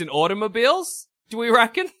 Trains, and Automobiles? Do we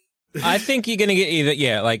reckon? I think you're going to get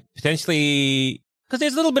either, like, potentially... Because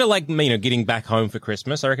there's a little bit of, like, getting back home for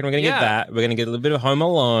Christmas. I reckon we're going to get that. We're going to get a little bit of Home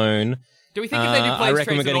Alone. Do we think if they do Planes, I reckon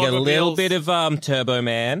Trains, we're going to and get a little Automobiles- bit of Turbo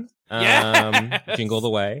Man. Yes! Jingle the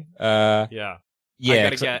way. Yeah.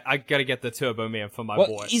 Yeah. I gotta get the Turbo Man for my Well,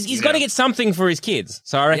 boy. he's got to get something for his kids.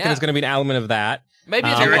 So I reckon Yeah. there's going to be an element of that. Maybe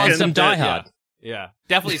it's reckon some Die Hard. Yeah.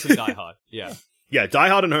 Definitely some Die Hard. Yeah. Yeah, Die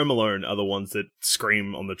Hard and Home Alone are the ones that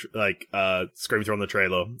scream on the scream through on the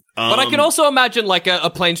trailer. But I can also imagine like a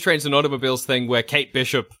Planes, Trains, and Automobiles thing where Kate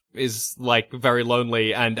Bishop is like very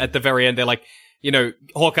lonely, and at the very end they're like,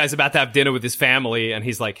 Hawkeye's about to have dinner with his family, and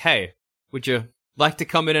he's like, "Hey, would you like to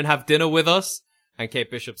come in and have dinner with us?" And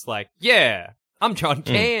Kate Bishop's like, "Yeah, I'm John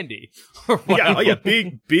Candy." yeah,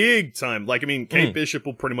 big time. Like, I mean, Kate Bishop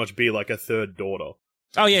will pretty much be like a third daughter.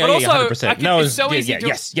 Oh yeah, But also, 100%. it's so easy to-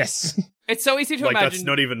 yes. It's so easy to Like, imagine. that's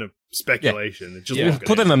not even a speculation. It's just Yeah. look at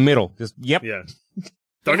Put it. it in the middle. Just, yep. Yeah.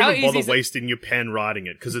 Don't How even easy bother is it- wasting your pen writing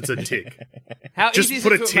it, because it's a tick. How Just easy is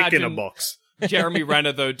put it a to tick in a imagine box. Jeremy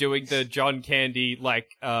Renner though doing the John Candy like,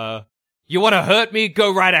 you want to hurt me?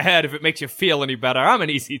 Go right ahead if it makes you feel any better. I'm an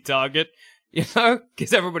easy target.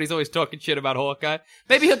 Because everybody's always talking shit about Hawkeye.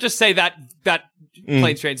 Maybe he'll just say that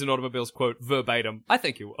Planes, Trains, and Automobiles quote verbatim. I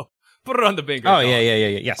think he will. Put it on the bingo Oh card. yeah.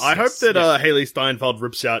 Yes. I hope yes. that Haley Steinfeld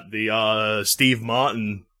rips out the Steve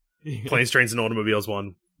Martin Planes, Trains, and Automobiles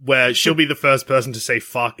one, where she'll be the first person to say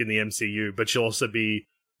fuck in the MCU, but she'll also be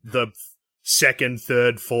the second,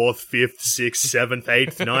 third, fourth, fifth, sixth, seventh,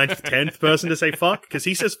 eighth, ninth, 10th person to say fuck? Because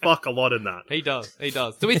he says fuck a lot in that. He does.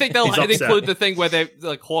 Do we think they'll He's upset. include the thing where they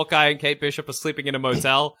like Hawkeye and Kate Bishop are sleeping in a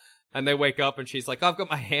motel? And they wake up and she's like, I've got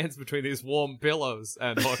my hands between these warm pillows.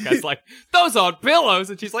 And Hawkeye's like, those aren't pillows.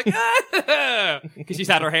 And she's like, because she's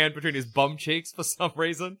had her hand between his bum cheeks for some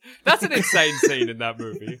reason. That's an insane scene in that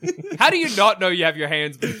movie. How do you not know you have your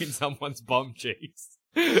hands between someone's bum cheeks?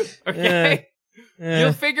 Okay?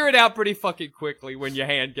 You'll figure it out pretty fucking quickly when your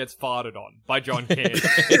hand gets farted on by John Candy.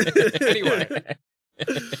 Anyway.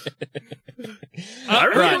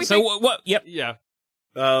 Right, so what? Yep. Yeah.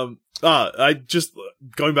 I just,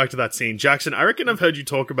 going back to that scene, Jackson, I reckon I've heard you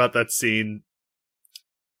talk about that scene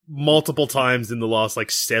multiple times in the last,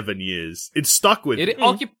 7 years. It's stuck with me.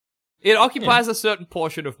 It occupies a certain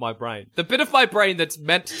portion of my brain. The bit of my brain that's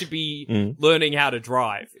meant to be learning how to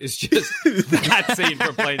drive is just that scene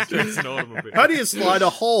from Planes, Trains, and Automobiles. How do you slide a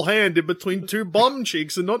whole hand in between two bum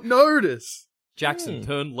cheeks and not notice? Jackson,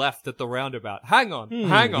 turn left at the roundabout. Hang on.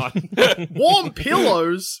 Warm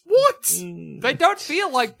pillows? What? They don't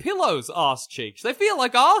feel like pillows, arse cheeks. They feel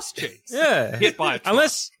like arse cheeks. Yeah. Hit by a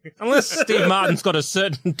truck. Unless Steve Martin's got a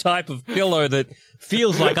certain type of pillow that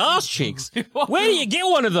feels like arse cheeks. Where do you get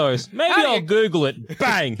one of those? Maybe I'll Google it.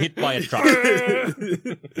 Bang! Hit by a truck.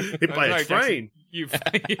 Hit by a train. You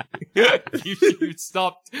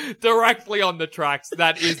stopped directly on the tracks.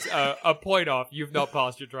 That is a point off. You've not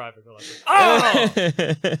passed your driving license. Oh!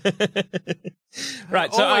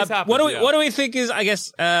 Right. So, what do we think is? I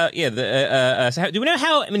guess. So do we know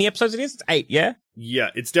how many episodes it is? It's 8. Yeah. Yeah,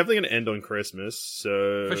 it's definitely going to end on Christmas.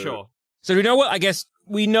 So for sure. So do we know what? I guess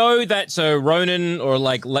we know that. So Ronan, or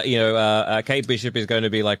Kate Bishop is going to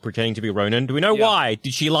be pretending to be Ronan. Do we know why?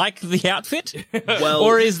 Did she like the outfit? Well,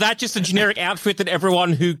 or is that just a generic outfit that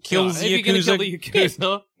everyone who kills if you're gonna kill the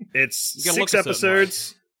Yakuza, it's you 6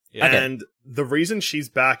 episodes, and the reason she's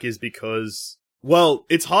back is because, well,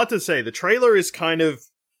 it's hard to say. The trailer is kind of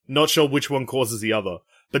not sure which one causes the other,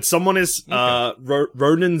 but someone is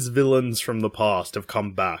Ronan's villains from the past have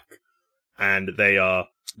come back, and they are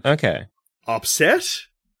upset.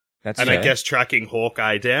 That's and fair. I guess tracking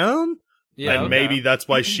Hawkeye down. Yeah, and maybe that's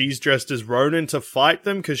why she's dressed as Ronan to fight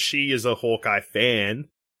them, because she is a Hawkeye fan.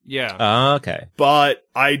 Yeah. Okay. But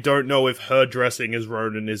I don't know if her dressing as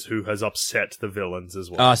Ronan is who has upset the villains as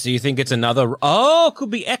well. So you think it's another? Oh, could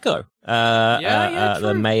be Echo. True.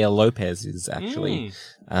 The Maya Lopez is actually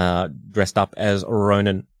dressed up as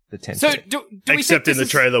Ronan the Tenth. So do we Except think in the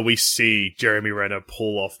trailer, we see Jeremy Renner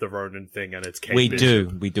pull off the Ronan thing, and it's Kate We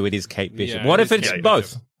Bishop. do. It is Kate Bishop. Yeah, What it if is it's Kate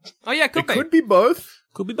both? Oh yeah, It could be. could be both.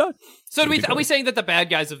 Could be both. So are we saying that the bad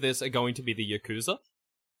guys of this are going to be the Yakuza?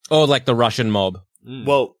 Or like the Russian mob.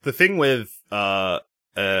 Well, the thing with Ronan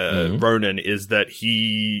is that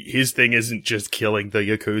his thing isn't just killing the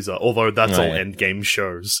Yakuza, although that's all endgame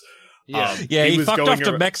shows. Yeah. He was fucked going off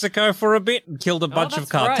to ar- Mexico for a bit and killed a bunch of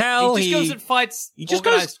that's right. cartel. He just goes and fights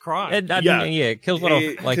organized crime. Kills a lot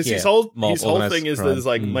of Because his whole thing is crime.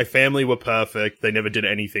 that my family were perfect, they never did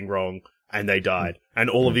anything wrong, and they died. And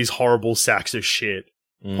all of these horrible sacks of shit.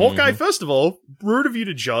 Hawkeye, first of all, rude of you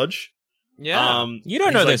to judge. Yeah. You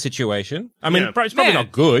don't know their situation. I mean, it's probably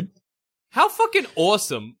not good. How fucking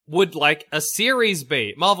awesome would a series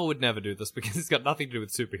be? Marvel would never do this because it's got nothing to do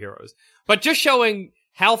with superheroes. But just showing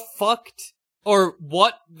how fucked or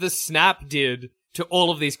what the snap did to all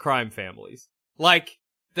of these crime families.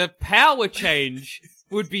 The power change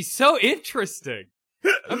would be so interesting.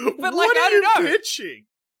 But what I are don't you know. pitching?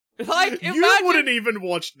 You wouldn't even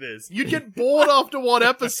watch this. You'd get bored after one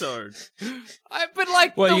episode. It's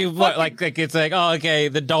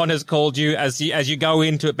the Don has called you as you go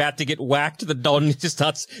into about to get whacked. The Don just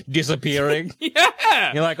starts disappearing.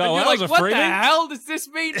 Yeah, You're like, oh, and that was a what freebie? the hell does this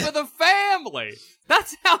mean for the family? That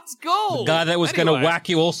sounds cool. The guy that was going to whack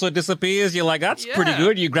you also disappears. You're like, that's pretty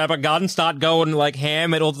good. You grab a gun, start going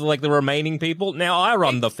ham at all the remaining people. Now I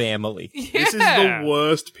run the family. Yeah. This is the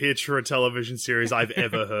worst pitch for a television series I've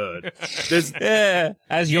ever heard.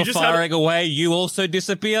 As you're firing away, you also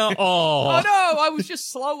disappear. Oh no, I was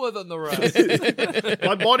just slower than the rest.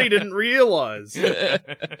 My body didn't realize.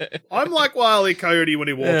 I'm like Wile E. Coyote when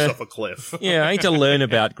he walks off a cliff. Yeah, I need to learn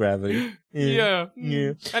about gravity. Yeah.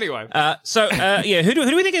 Anyway. Anyway. Who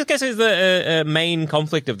do we think is the main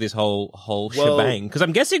conflict of this whole shebang? Because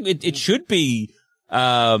I'm guessing it should be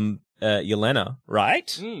Yelena,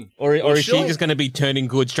 right? Or is she just going to be turning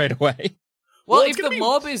good straight away? Well, if the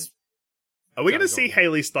mob is... Are we going to see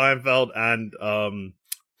Haley Steinfeld and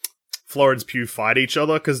Florence Pugh fight each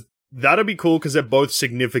other? Because that'd be cool, because they're both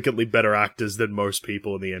significantly better actors than most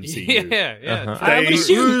people in the MCU. Yeah.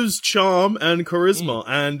 They ooze charm and charisma,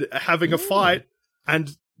 and having a fight,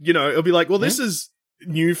 and you know, it'll be like, well, this is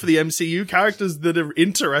new for the MCU, characters that are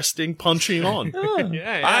interesting punching on.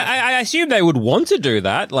 Yeah. I assume they would want to do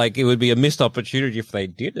that. Like, it would be a missed opportunity if they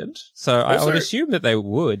didn't. So I Also, would assume that they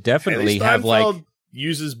would definitely Haley have, like... Steinfeld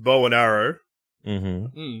uses bow and arrow.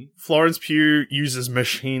 Mm-hmm. Florence Pugh uses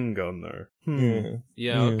machine gun, though.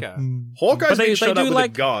 Yeah, okay. Hawkeye's But they been shot do, up with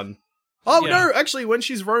like- a gun. Oh, Yeah. no, actually, when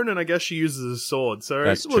she's Ronin, I guess she uses a sword. So,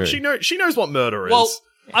 That's look, true. she knows what murder is. Well,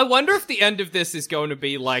 I wonder if the end of this is going to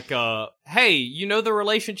be like, hey, you know the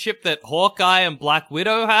relationship that Hawkeye and Black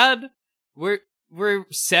Widow had? We're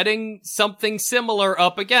setting something similar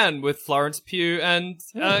up again with Florence Pugh and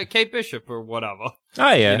Kate Bishop or whatever.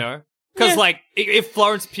 Oh, yeah. You know? Because, like, if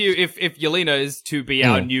Florence Pugh, if Yelena is to be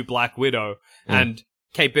our new Black Widow and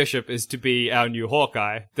Kate Bishop is to be our new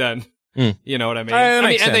Hawkeye, then, you know what I mean? That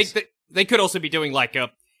makes and sense. they could also be doing like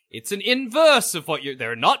it's an inverse of what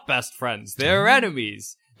they're not best friends, they're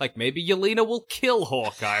enemies. Like, maybe Yelena will kill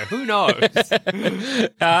Hawkeye, who knows?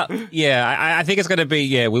 I think it's going to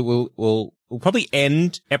be, we'll probably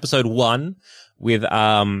end episode 1 with,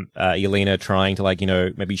 Yelena trying to, like, you know,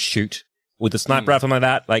 maybe shoot with the sniper rifle like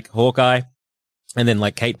that, like Hawkeye. And then,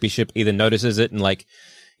 like, Kate Bishop either notices it and, like,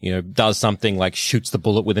 you know, does something like shoots the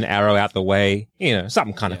bullet with an arrow out the way, you know,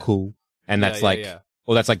 something kind of cool. And that's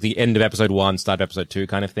well, that's like the end of episode 1, start of episode 2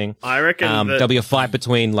 kind of thing. I reckon that there'll be a fight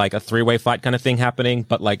between, like, a 3-way fight kind of thing happening,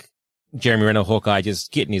 but, like, Jeremy Renner, Hawkeye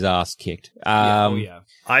just getting his ass kicked.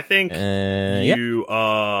 I think yeah. you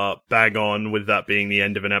are bang on with that being the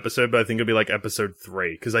end of an episode, but I think it'll be like episode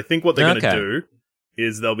 3. Because I think what they're going to do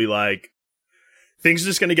is they'll be like, things are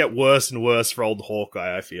just going to get worse and worse for old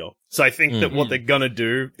Hawkeye, I feel. So I think that what they're going to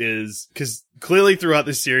do is, because clearly throughout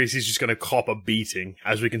this series, he's just going to cop a beating,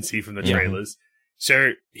 as we can see from the trailers.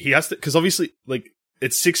 So he has to, because obviously, like,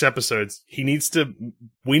 it's 6 episodes. We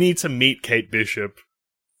need to meet Kate Bishop,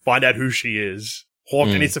 find out who she is.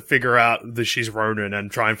 Hawkeye needs to figure out that she's Ronin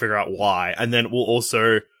and try and figure out why. And then we'll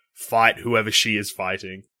also fight whoever she is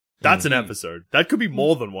fighting. That's an episode. That could be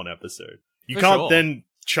more than one episode. You For can't sure. then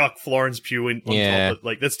chuck Florence Pugh on top of,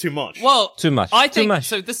 like, that's too much. Well, Too much. I Too think, much.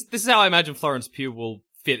 so this is how I imagine Florence Pugh will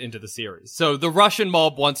fit into the series. So the Russian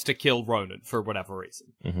mob wants to kill Ronin for whatever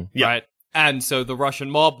reason. Yeah. Right? And so the Russian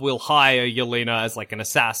mob will hire Yelena as like an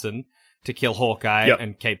assassin to kill Hawkeye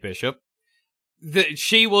and Kate Bishop.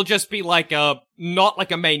 She will just be like not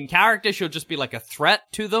like a main character. She'll just be like a threat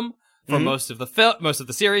to them for most of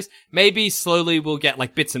the series. Maybe slowly we'll get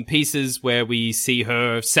like bits and pieces where we see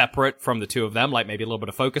her separate from the two of them, like maybe a little bit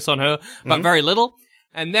of focus on her, but very little.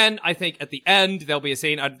 And then I think at the end there'll be a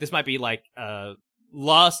scene. This might be like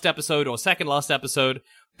last episode or second last episode.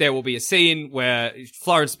 There will be a scene where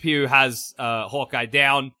Florence Pugh has Hawkeye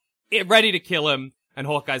down, ready to kill him, and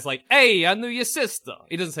Hawkeye's like, "Hey, I knew your sister."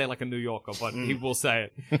 He doesn't say it like a New Yorker, but he will say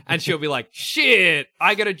it. And she'll be like, "Shit,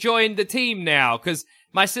 I gotta join the team now, because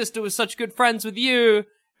my sister was such good friends with you,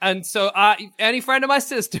 and so any friend of my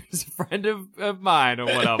sister is a friend of mine, or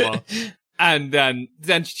whatever." And then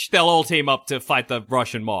they'll all team up to fight the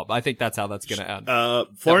Russian mob. I think that's how that's gonna end.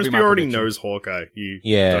 Florence be Pugh my already prediction. knows Hawkeye. You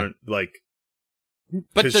don't, like...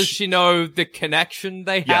 But 'cause does she know the connection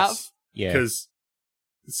they have? Yes. Yeah. Because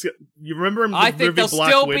you remember in the I think movie there'll Black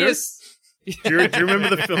still Widow? be do you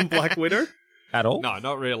remember the film Black Widow? At all? No,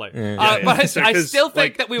 not really. Yeah. But So, I 'cause, still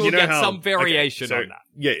think like, that we you will know get how- some variation okay, so- on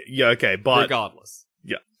that, Yeah, okay, but... regardless.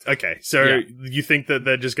 Yeah, okay, so Yeah. you think that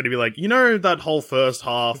they're just going to be like, you know, that whole first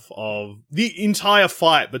half of the entire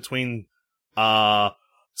fight between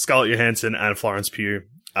Scarlett Johansson and Florence Pugh,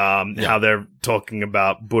 how they're talking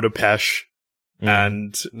about Budapest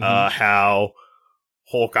and how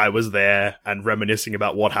Hawkeye was there and reminiscing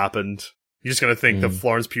about what happened. You're just going to think that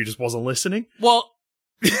Florence Pugh just wasn't listening? Well,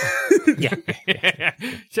 Yeah.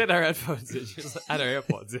 she had her headphones in. She had her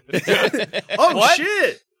AirPods in. Oh, What?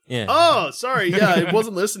 shit! Yeah. Oh, sorry, yeah, I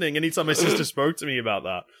wasn't listening anytime my sister spoke to me about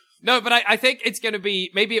that. No, but I think it's going to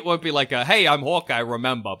be, maybe it won't be like a, "Hey, I'm Hawkeye,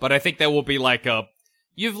 remember," but I think there will be like a,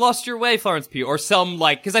 "You've lost your way, Florence Pugh," or some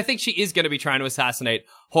like, because I think she is going to be trying to assassinate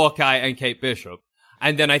Hawkeye and Kate Bishop.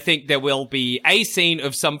 And then I think there will be a scene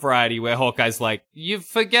of some variety where Hawkeye's like, "You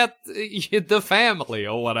forget the family,"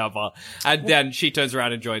 or whatever. And then she turns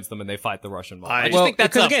around and joins them and they fight the Russian mob. I just think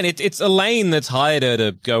that's because again, it's Elaine that's hired her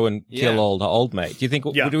to go and kill Yeah. old mate. Do you think?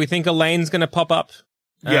 Yeah. Do we think Elaine's going to pop up?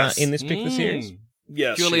 Yes. In this particular series.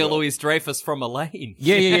 Yes, Julia she will. Louis-Dreyfus from Elaine.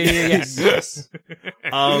 Yeah. Yes.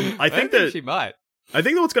 I think that she might. I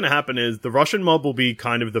think that what's going to happen is the Russian mob will be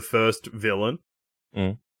kind of the first villain.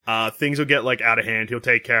 Things will get like out of hand. He'll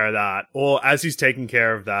take care of that. Or as he's taking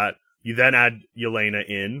care of that, you then add Yelena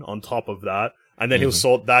in on top of that, and then he'll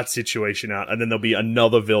sort that situation out. And then there'll be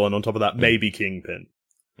another villain on top of that, maybe Kingpin.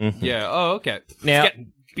 Yeah. Oh, okay. Now- It's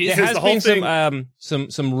getting There Because has the whole been thing-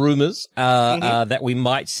 some rumors that we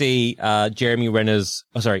might see Jeremy Renner's,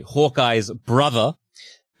 Hawkeye's brother,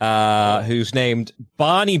 who's named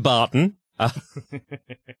Barney Barton,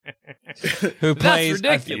 who plays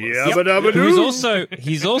ridiculous. Yabba-dabba-doo.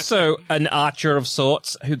 he's also an archer of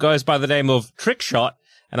sorts who goes by the name of Trickshot.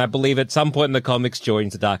 And I believe at some point in the comics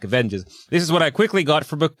joins the Dark Avengers. This is what I quickly got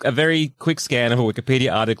from a very quick scan of a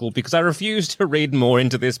Wikipedia article because I refuse to read more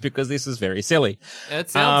into this because this is very silly. It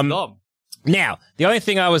sounds dumb. Now, the only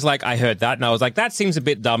thing I was like, I heard that and I was like, that seems a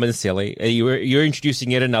bit dumb and silly. You're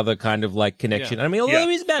introducing yet another kind of like connection. Yeah. I mean, although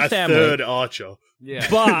he's about a family. third Archer. Yeah.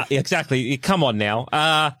 But exactly, come on now.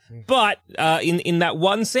 But in that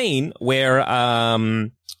one scene where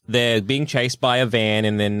they're being chased by a van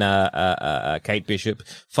and then Kate Bishop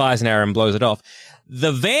fires an arrow and blows it off,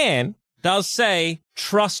 the van does say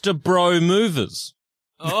 "Trust a Bro Movers."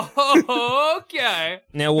 Oh, okay.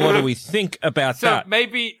 Now, what do we think about So that?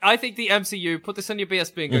 maybe I think the MCU put this on your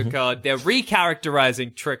BS bingo card. They're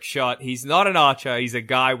recharacterizing Trickshot. He's not an archer. He's a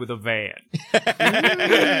guy with a van.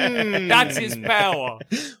 That's his power.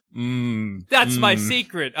 That's my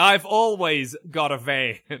secret. I've always got a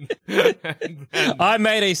van. And then- I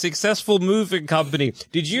made a successful moving company.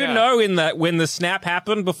 Did you Yeah. know in that when the snap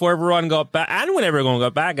happened before everyone got back, and when everyone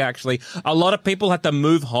got back, actually, a lot of people had to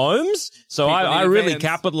move homes. So People I needed really vans.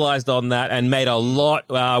 capitalized on that and made a lot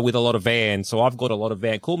with a lot of vans. So I've got a lot of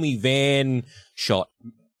van. Call me Van Shot.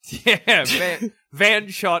 yeah, van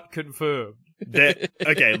shot confirmed.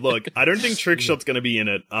 Okay, look, I don't think Trickshot's going to be in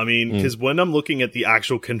it. I mean, because when I'm looking at the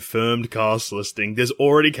actual confirmed cast listing, there's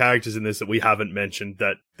already characters in this that we haven't mentioned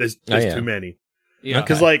that there's yeah. too many. Yeah.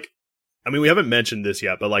 Because, like, I mean, we haven't mentioned this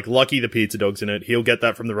yet, but, like, Lucky the Pizza Dog's in it. He'll get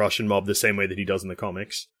that from the Russian mob the same way that he does in the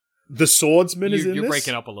comics. The Swordsman is in You're this?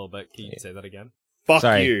 breaking up a little bit. Can you say that again? Fuck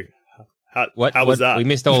Sorry. you. How What was that? We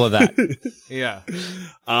missed all of that. Yeah.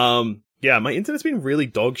 Yeah, my internet's been really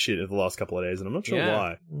dog shit in the last couple of days, and I'm not sure Yeah.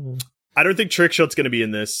 why. I don't think Trickshot's going to be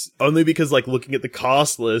in this, only because, like, looking at the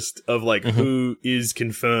cast list of, like, who is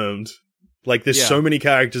confirmed, like, there's Yeah. so many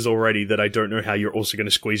characters already that I don't know how you're also going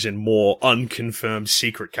to squeeze in more unconfirmed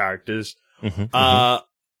secret characters.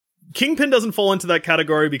 Kingpin doesn't fall into that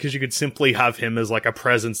category because you could simply have him as, like, a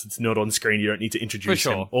presence that's not on screen. You don't need to introduce For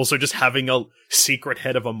him. sure. Also, just having a secret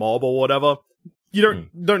head of a mob or whatever, you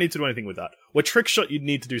don't need to do anything with that. Where Trickshot, you'd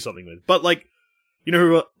need to do something with. But, like, you know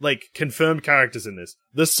who are, like, confirmed characters in this?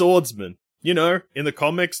 The Swordsman. You know, in the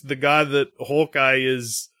comics, the guy that Hawkeye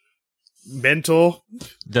is mentor.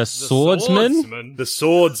 The Swordsman? The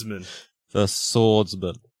Swordsman. The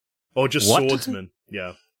Swordsman. Or just What? Swordsman.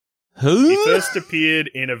 Yeah. Who? He first appeared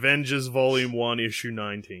in Avengers Volume 1, Issue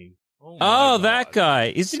 19. Oh, that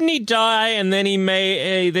guy! Didn't he die? And then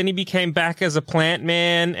then he became back as a plant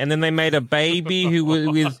man, and then they made a baby who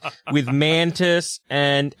was with Mantis,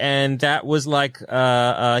 and that was like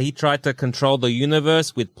he tried to control the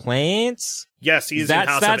universe with plants. Yes, he is in That's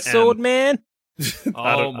House that of M. sword man.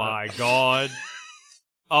 Oh my god.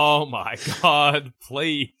 Oh my god,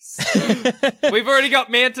 please. We've already got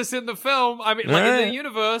Mantis in the film. I mean, like, in the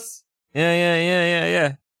universe.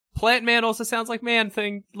 Yeah. Plant Man also sounds like man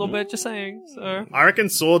thing a little bit, just saying. So I reckon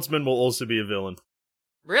Swordsman will also be a villain.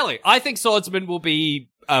 really, I think Swordsman will be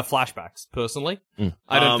flashbacks. Personally,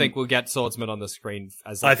 I don't think we'll get Swordsman on the screen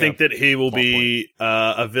as. Like I think that he will be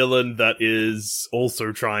a villain that is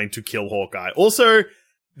also trying to kill Hawkeye. Also,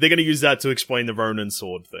 they're going to use that to explain the Ronin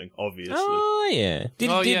sword thing, obviously. Oh yeah. Did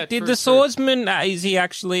true, the true. swordsman? Is he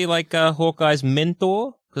actually like Hawkeye's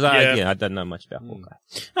mentor? Because I don't know much about Hawkeye.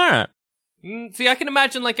 All right. See, I can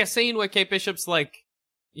imagine like a scene where Kate Bishop's like,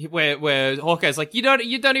 where Hawkeye's like, you don't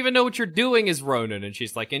even know what you're doing as Ronin, and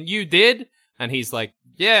she's like, and you did, and he's like,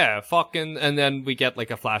 yeah, fucking, and then we get like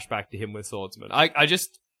a flashback to him with Swordsman. I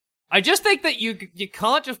just think that you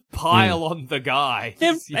can't just pile on the guy.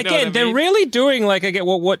 They're, You know again, what I they're mean? really doing like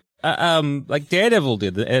what like Daredevil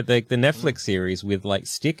did, the Netflix series with like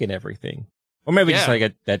Stick and everything, or maybe just Yeah.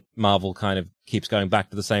 like that Marvel kind of keeps going back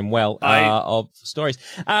to the same well I- of stories.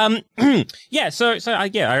 Yeah, so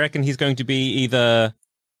I reckon he's going to be either.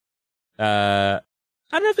 I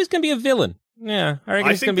don't know if he's going to be a villain. Yeah, I reckon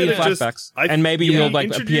I he's think going to be in that it just- flashbacks, I- and maybe yeah, he'll he like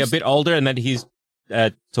appear a introduced- bit older, and then he's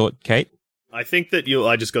taught Kate. I think that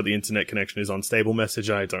I just got the internet connection is unstable message.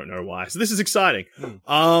 I don't know why. So this is exciting.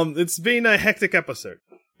 It's been a hectic episode.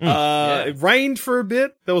 Yeah. It rained for a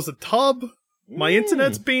bit. There was a tub. My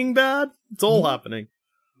internet's being bad. It's all happening.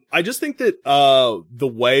 I just think that, the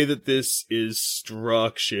way that this is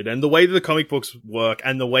structured and the way that the comic books work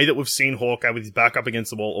and the way that we've seen Hawkeye with his back up against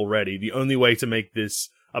the wall already, the only way to make this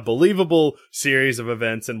a believable series of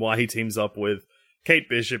events and why he teams up with Kate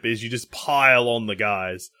Bishop is you just pile on the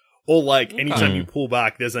guys. Or like anytime you pull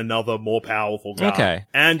back, there's another more powerful guy. Okay.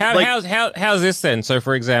 And how's this then? So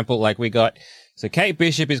for example, like we got, so Kate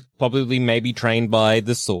Bishop is probably maybe trained by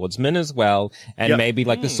the swordsman as well. And maybe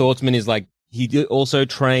like the swordsman is like, he also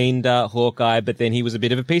trained, Hawkeye, but then he was a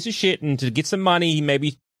bit of a piece of shit. And to get some money, he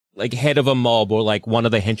maybe like head of a mob or like one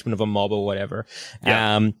of the henchmen of a mob or whatever.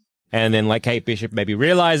 Yeah. And then like Kate Bishop maybe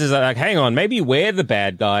realizes that like, hang on, maybe we're the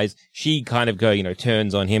bad guys. She kind of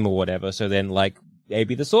turns on him or whatever. So then like,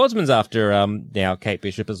 maybe the swordsman's after, now Kate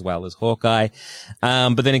Bishop as well as Hawkeye.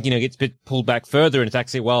 But then it, gets a bit pulled back further and it's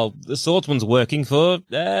actually, well, the swordsman's working for,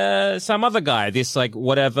 some other guy, this like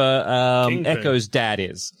whatever, Echo's dad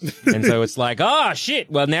is. And so it's like, oh shit,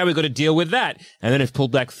 well now we've got to deal with that. And then it's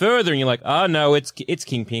pulled back further and you're like, oh no, it's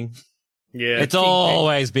Kingpin. Yeah. It's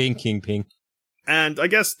always been Kingpin. And I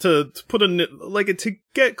guess to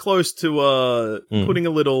get close to, putting a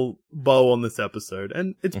little bow on this episode,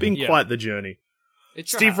 and it's been quite the journey.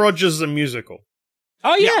 Steve Rogers is a musical.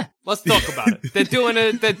 Oh yeah. Let's talk about it. They're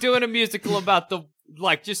doing a musical about the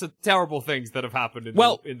just the terrible things that have happened in the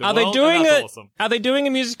world. Are they doing a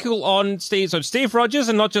musical on Steve Rogers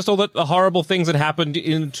and not just all the horrible things that happened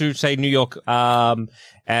into say New York and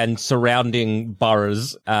surrounding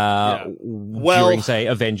boroughs during say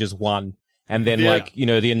Avengers 1 and then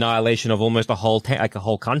the annihilation of almost a whole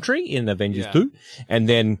country in Avengers 2 and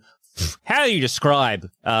then how do you describe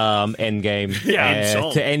Endgame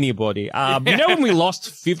to anybody? When we lost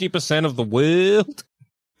 50% of the world?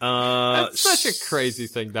 That's such a crazy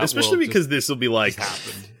thing. Especially because this will be like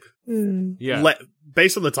happened.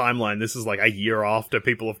 Based on the timeline, this is like a year after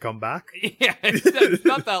people have come back. Yeah, it's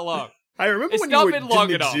not that long. I remember when you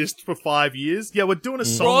didn't exist for 5 years. Yeah, we're doing a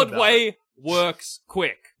song. Broadway works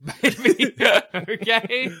quick, baby.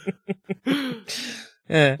 Okay.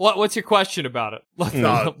 Yeah. What's your question about it?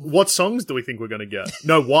 What songs do we think we're going to get?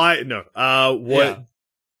 No, why? No.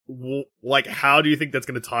 How do you think that's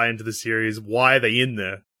going to tie into the series? Why are they in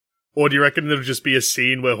there? Or do you reckon it'll just be a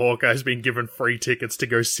scene where Hawkeye's been given free tickets to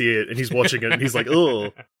go see it and he's watching it and he's like,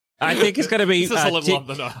 ugh. I think it's going to be. A little on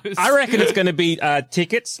the nose. I reckon it's going to be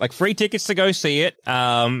tickets, like free tickets to go see it.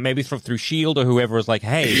 Maybe through Shield or whoever is like,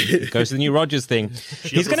 hey, go to the new Rogers thing.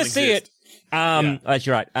 He's going to see it. That's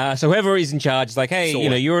right. So whoever is in charge is like, hey,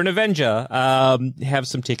 you're an Avenger. Have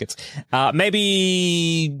some tickets.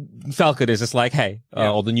 Maybe Falcon is just like, hey,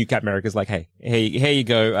 or the new Captain America is like, hey, here you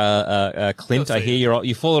go, Clint. I hear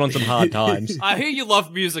you've fallen on some hard times. I hear you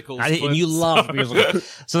love musicals. And you love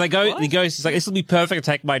musicals. So they go, he goes, he's like, this will be perfect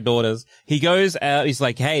to take my daughters. He goes, he's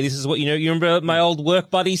like, hey, this is what, you remember my old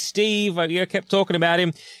work buddy, Steve? I kept talking about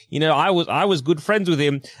him. I was good friends with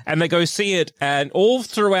him, and they go see it, and all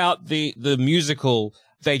throughout the musical,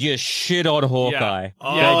 they just shit on Hawkeye.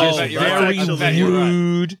 Yeah. They're just very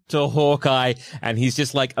rude to Hawkeye, and he's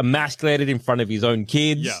just like emasculated in front of his own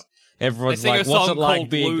kids. Yeah. Everyone's like, what's it like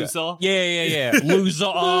being Loser? Yeah. Loser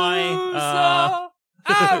eye.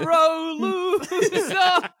 Arrow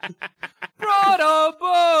loser. Brought a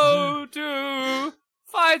bow to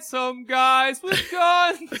fight some guys with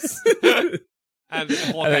guns. And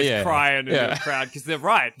Hawkeye's crying in the crowd because they're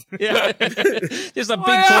right. Yeah. Just a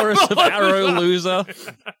big chorus of Arrow loser.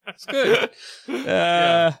 It's good.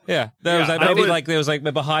 There was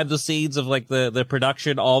behind the scenes of like the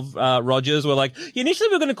production of Rogers were like, initially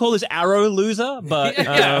we were going to call this Arrow loser, but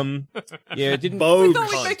it didn't. Bow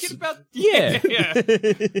thought we'd make it about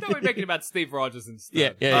thought we'd make it about Steve Rogers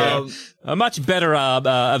instead. Yeah. A much better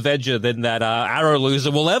Avenger than that Arrow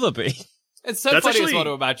loser will ever be. It's so funny as well to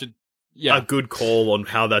imagine. Yeah. A good call on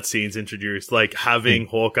how that scene's introduced, like having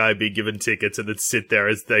Hawkeye be given tickets and then sit there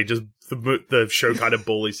as they just the show kind of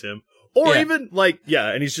bullies him, or even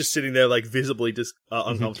and he's just sitting there like visibly just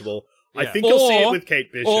uncomfortable. I think you'll see it with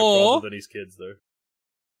Kate Bishop rather than his kids, though.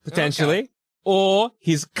 Potentially, or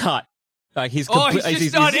he's cut, like he's not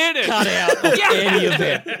in it, cut out of any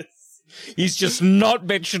event. He's just not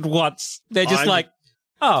mentioned once. They're just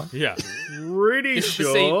oh yeah. Pretty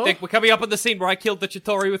sure. We're coming up on the scene where I killed the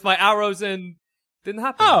Chitauri with my arrows and didn't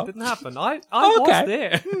happen. Oh. Didn't happen. I was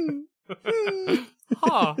there.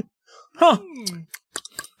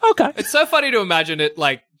 Okay. It's so funny to imagine it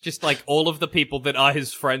just all of the people that are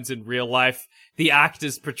his friends in real life, the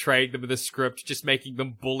actors portraying them in the script, just making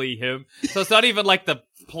them bully him. So it's not even like the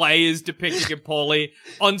players depicting him poorly.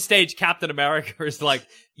 On stage, Captain America is like,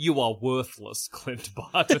 you are worthless, Clint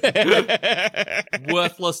Barton.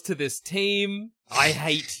 Worthless to this team. I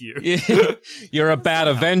hate you. You're a bad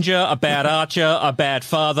Avenger, a bad Archer, a bad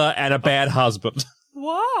father, and a bad husband.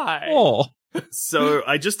 Why? Oh. So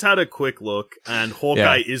I just had a quick look, and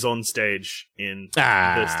Hawkeye is on stage in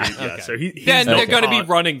this team. Yeah, okay. so he's they're going to be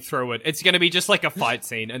running through it. It's going to be just like a fight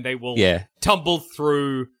scene, and they will tumble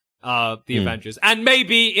through the Avengers. And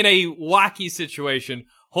maybe in a wacky situation,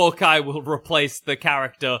 Hawkeye will replace the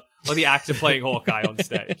character or the actor playing Hawkeye on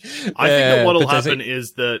stage. I think that what'll happen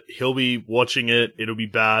is that he'll be watching it, it'll be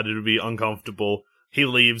bad, it'll be uncomfortable, he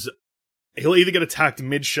leaves, he'll either get attacked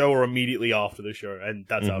mid-show or immediately after the show, and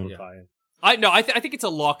that's how it'll tie in. I think it's a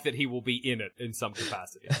lock that he will be in it in some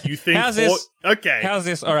capacity. You think? How's this? Okay. How's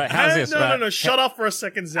this? All right. How's this? No. Shut up for a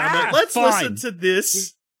second, Zamet. Let's fine. listen to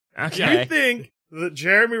this. Okay. You think that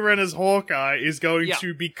Jeremy Renner's Hawkeye is going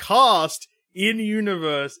to be cast in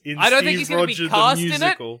universe in I don't Steve think he's going to be Rogers cast the in it.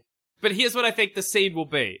 musical? But here's what I think the scene will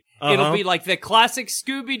be. It'll be like the classic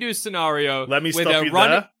Scooby-Doo scenario. Let me where stop they're you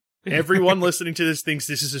running- there. Everyone listening to this thinks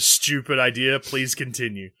this is a stupid idea. Please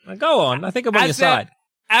continue. Go on. I think I'm on your side.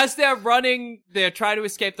 As they're running, they're trying to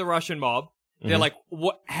escape the Russian mob. They're like,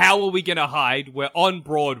 how are we going to hide? We're on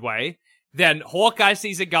Broadway. Then Hawkeye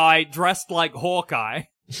sees a guy dressed like Hawkeye.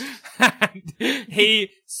 And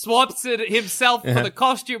he swaps it himself for the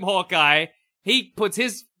costume Hawkeye. He puts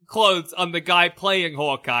his clothes on the guy playing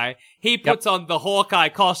Hawkeye. He puts on the Hawkeye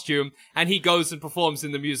costume, and he goes and performs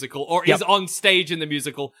in the musical, or is on stage in the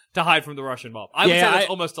musical to hide from the Russian mob. I would say that's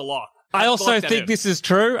almost a lock. I also think this is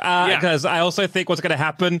true, because I also think what's going to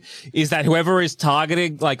happen is that whoever is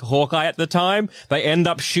targeting, like, Hawkeye at the time, they end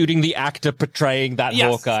up shooting the actor portraying that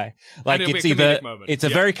Hawkeye. Like, it's either, it's a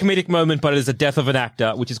very comedic moment, but it is a death of an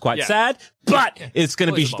actor, which is quite sad, but it's going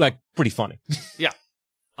to be, like, pretty funny. Yeah.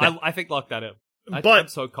 I think lock that in. But I'm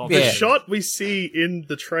so confident. the shot we see in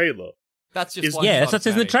the trailer, that's just that's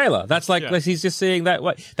in the trailer. That's like he's just seeing that.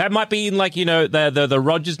 That might be in, like, you know, the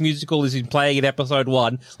Rogers musical is playing in episode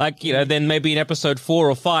 1. Like, you know, then maybe in episode 4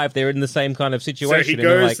 or 5 they're in the same kind of situation. So he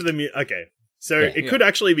goes to the okay. So it could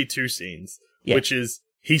actually be 2 scenes, which is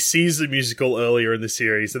he sees the musical earlier in the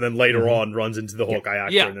series, and then later on runs into the Hawkeye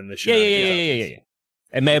actor, and then the show. Yeah.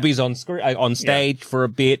 And maybe he's on stage for a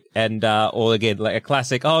bit, and or again, like a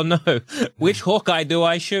classic. Oh no, which Hawkeye do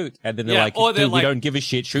I shoot? And then they're like, dude, we don't give a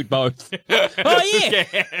shit. Shoot both. Oh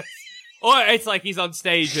yeah. Or it's like he's on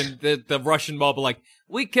stage and the Russian mob are like,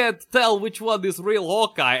 we can't tell which one is real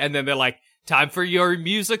Hawkeye, and then they're like, time for your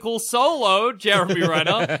musical solo, Jeremy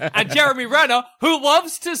Renner. And Jeremy Renner, who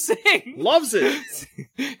loves to sing. Loves it.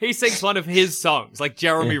 He sings one of his songs, like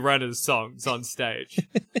Jeremy Renner's songs on stage.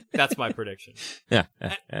 That's my prediction. Yeah.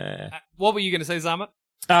 What were you going to say, Zamet?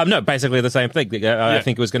 No, basically the same thing. I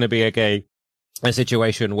think it was going to be a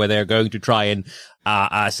situation where they're going to try and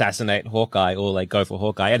assassinate Hawkeye, or like go for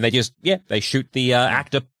Hawkeye, and they just they shoot the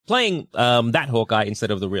actor playing that Hawkeye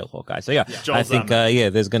instead of the real Hawkeye. So I think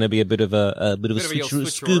there's going to be a bit of a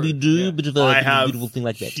Scooby-Doo, bit of a beautiful thing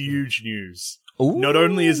like that. Huge news. Ooh. Not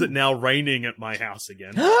only is it now raining at my house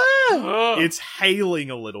again, it's hailing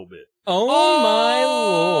a little bit. Oh my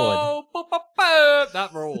lord!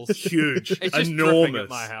 That rules. Huge, it's just enormous. At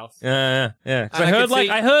my house. Yeah. So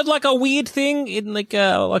I heard like a weird thing in like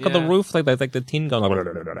on the roof, like the tin going.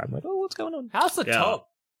 I'm like, oh, what's going on? How's the tub?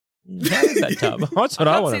 How is that tub? That's what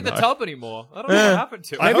I want to know. I can't see the tub anymore. I don't know what happened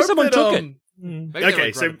to it. Maybe someone took it.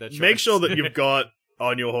 Okay, so make sure that you've got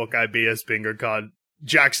on your Hawkeye BS bingo card,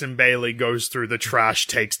 Jackson Bailey goes through the trash,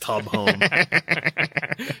 takes tub home.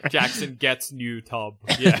 Jackson gets new tub.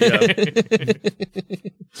 Yeah.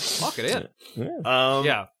 Lock it in.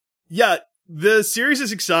 Yeah, the series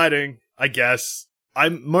is exciting, I guess.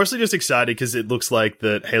 I'm mostly just excited because it looks like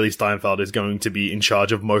that Haley Steinfeld is going to be in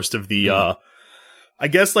charge of most of the, I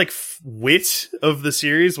guess, like, wit of the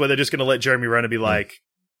series, where they're just going to let Jeremy Renner be like,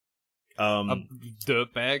 a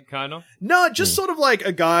dirtbag, kind of? No, just sort of like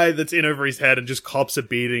a guy that's in over his head and just cops a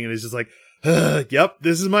beating and is just like, yep,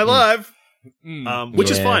 this is my life.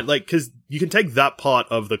 Which is fine, like, because you can take that part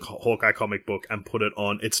of the Hawkeye comic book and put it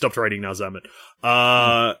on. It stopped writing now, Zamet.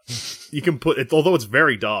 You can put it, although it's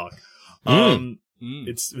very dark.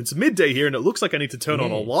 It's midday here and it looks like I need to turn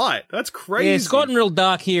on a light. That's crazy. Yeah, it's gotten real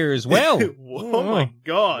dark here as well. Oh my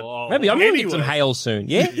god. Whoa. Maybe I'm gonna get some hail soon.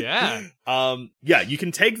 Yeah. Yeah. You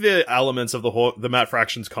can take the elements of the Matt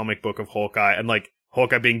Fractions comic book of Hawkeye and like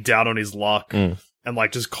Hawkeye being down on his luck and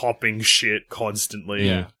like just copping shit constantly.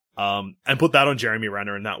 Yeah. And put that on Jeremy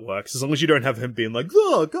Renner and that works. As long as you don't have him being like,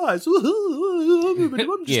 oh, guys,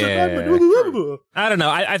 I'm just I don't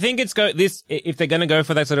know. I think it's if they're going to go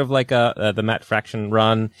for that sort of like the Matt Fraction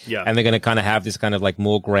run, and they're going to kind of have this kind of like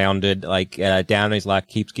more grounded, like down his luck,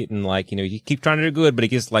 keeps getting like, you know, you keep trying to do good, but it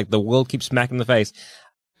gets like the world keeps smacking in the face.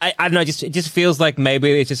 I don't know. It just feels like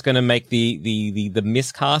maybe it's just going to make the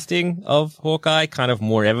miscasting of Hawkeye kind of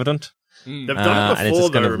more evident. They've done it before, and it's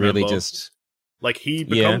just going to remember. really just. Like, he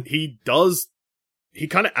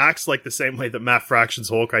kind of acts like the same way that Matt Fraction's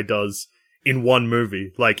Hawkeye does in one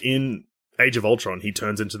movie. Like, in Age of Ultron, he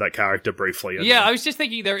turns into that character briefly. And Yeah, then- I was just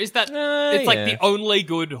thinking there is that. It's like yeah. the only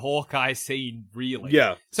good Hawkeye scene, really.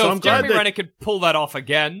 yeah. So I'm if glad Jeremy that- Renner could pull that off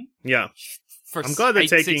again Yeah, for I'm glad they're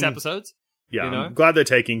 6 taking- episodes. yeah. You know? I'm glad they're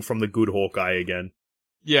taking from the good Hawkeye again.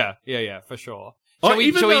 Yeah, for sure. Oh,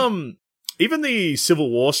 even the Civil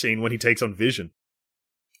War scene when he takes on Vision.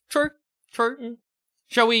 True. Mm.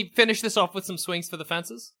 Shall we finish this off with some swings for the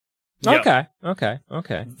fences? Yeah. Okay.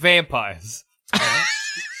 Vampires.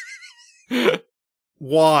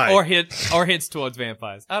 Why? or hints towards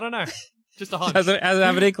vampires. I don't know. Just a hunch. As I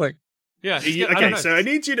have an inkling. Yeah. Okay, I don't know. so I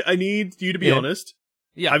need you to be Yeah. honest.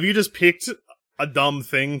 Yeah. Have you just picked a dumb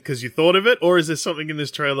thing because you thought of it, or is there something in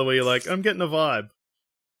this trailer where you're like, I'm getting a vibe?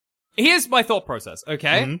 Here's my thought process,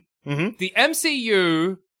 okay? Mm-hmm. The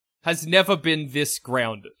MCU has never been this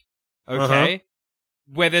grounded, okay? Uh-huh.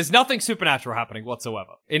 Where there's nothing supernatural happening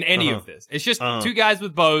whatsoever in any Uh-huh. of this. It's just Uh-huh. two guys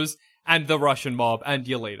with bows and the Russian mob and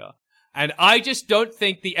your leader. And I just don't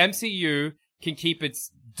think the MCU can keep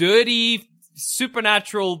its dirty,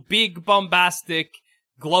 supernatural, big, bombastic,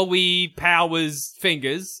 glowy powers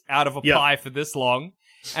fingers out of a Yeah. pie for this long.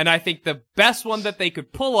 And I think the best one that they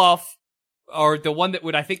could pull off, or the one that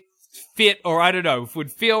would, I think, fit, or I don't know,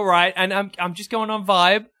 would feel right, and I'm just going on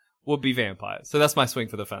vibe, would be vampires. So that's my swing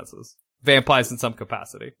for the fences. Vampires in some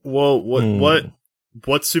capacity. Well, Hmm.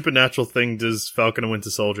 what supernatural thing does Falcon and Winter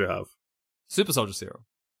Soldier have? Super Soldier Serum.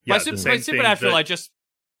 Yeah, by the super, same by thing supernatural, that- I just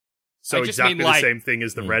So I just exactly mean, the like- same thing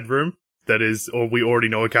as the Red Room. That is, or we already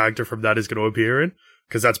know a character from that is going to appear in,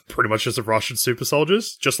 because that's pretty much just a Russian super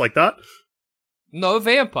soldiers, just like that. no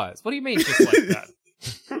vampires. What do you mean, just like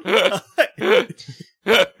that?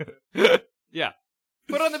 Yeah,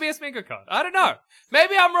 put on the BS Mingo card. I don't know.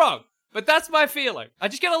 Maybe I'm wrong, but that's my feeling. I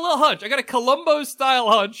just get a little hunch. I got a Columbo style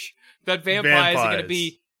hunch that vampires are going to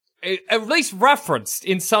be at least referenced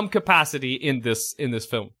in some capacity in this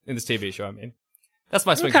film, in this TV show. I mean, that's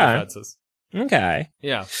my swing for the Okay. fences. Okay.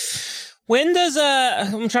 Yeah. When does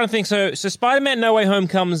I'm trying to think. So Spider-Man No Way Home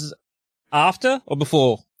comes after or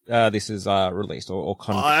before this is released or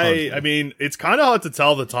I mean, it's kind of hard to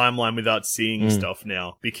tell the timeline without seeing stuff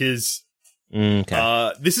now, because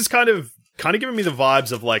Okay. this is kind of giving me the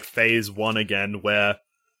vibes of like Phase 1 again, where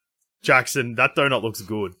Jackson, that donut looks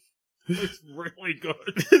good. It's really good.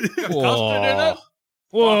 Custard in it?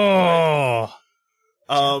 Whoa.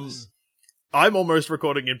 I'm almost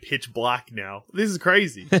recording in pitch black now. This is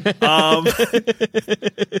crazy.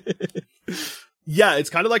 Yeah, it's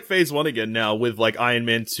kind of like Phase 1 again now, with like Iron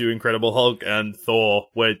Man 2, Incredible Hulk, and Thor,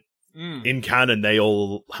 where in canon they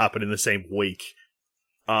all happen in the same week.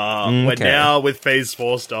 Where Okay. now with Phase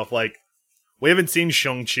 4 stuff, like, we haven't seen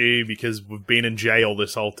Shang-Chi because we've been in jail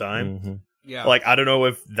this whole time. Mhm. Yeah. Like, I don't know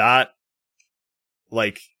if that,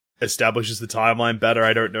 like, establishes the timeline better.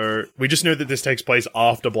 I don't know. We just know that this takes place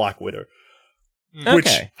after Black Widow, which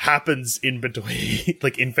Okay. happens in between,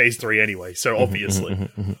 like, in Phase 3 anyway, so obviously.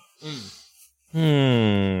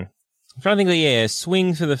 I'm trying to think.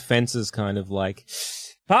 Swing for the fences, kind of like.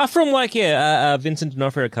 Apart from like, Vincent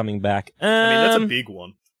D'Onofrio coming back. I mean, that's a big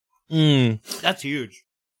one. That's huge.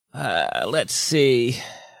 Let's see.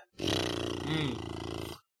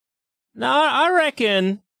 No, I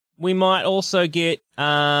reckon we might also get.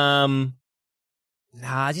 I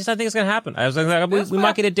just don't think it's going to happen. I was like, we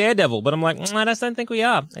might get a Daredevil, but I'm like, I just don't think we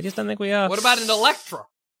are. I just don't think we are. What about an Elektra?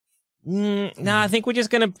 No, I think we're just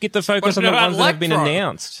going to get the focus on What the about ones that have been Electro?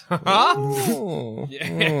 announced. Huh? Ooh.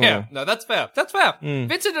 Yeah. No, that's fair. That's fair. Mm.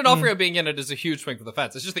 Vincent D'Onofrio being in it is a huge swing for the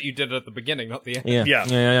fence. It's just that you did it at the beginning, not the end.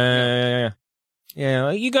 Yeah.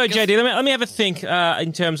 Yeah, you go, JD. Let me have a think.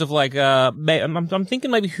 In terms of like, I'm thinking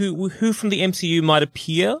maybe who from the MCU might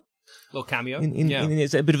appear. Little cameo. In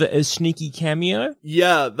it's a bit of a sneaky cameo.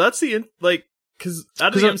 Yeah, that's because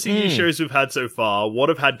out of the 'Cause MCU shows we've had so far, what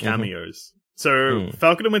have had cameos? So,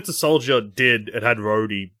 Falcon and Winter Soldier it had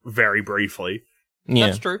Rhodey very briefly. Yeah.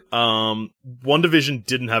 That's true. WandaVision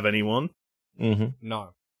didn't have anyone. Mm-hmm. No.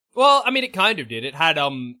 Well, I mean, it kind of did. It had,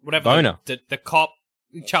 whatever. Bono. The cop,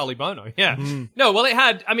 Charlie Bono, yeah. No, well, it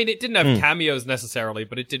had, I mean, it didn't have cameos necessarily,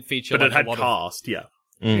 but it did feature But like it had a lot cast, yeah.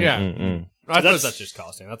 I suppose that's just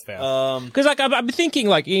casting. That's fair. Because like I've been thinking,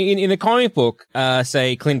 like in the comic book,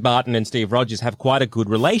 say Clint Barton and Steve Rogers have quite a good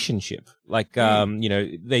relationship. Like they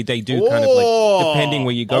do kind of like depending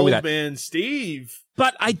where you go with that. Old man Steve.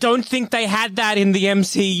 But I don't think they had that in the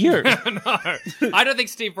MCU. No. I don't think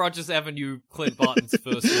Steve Rogers ever knew Clint Barton's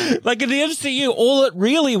first name. Like in the MCU, all it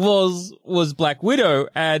really was Black Widow,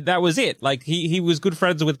 and that was it. Like he was good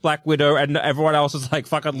friends with Black Widow, and everyone else was like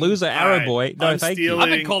fucking loser, Arrow Alright, boy. No, I'm thank you. stealing- I've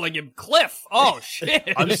been calling him Cliff. Oh,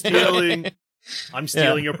 shit. I'm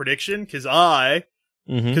stealing your prediction because I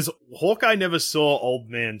because Hawkeye never saw old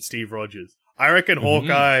man Steve Rogers. I reckon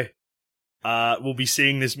Hawkeye will be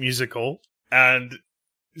seeing this musical, and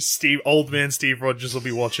old man Steve Rogers will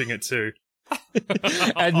be watching it too.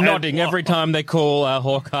 And nodding every time they call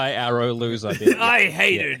Hawkeye Arrow loser. I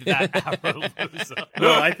hated that Arrow loser.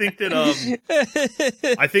 No, I think that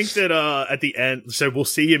at the end, so we'll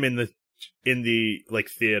see him in the like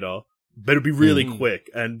theater, but it'll be really quick,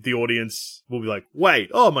 and the audience will be like, "Wait,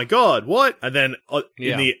 oh my god, what?" And then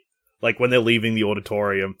in the when they're leaving the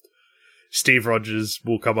auditorium, Steve Rogers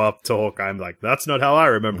will come up to Hawkeye and be like, "That's not how I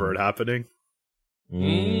remember it happening."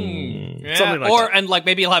 Yeah. Something like that. And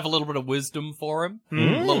maybe he'll have a little bit of wisdom for him,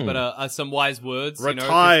 a little bit of some wise words.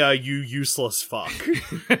 Retire, you useless fuck.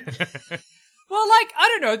 Well, I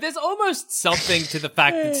don't know. There's almost something to the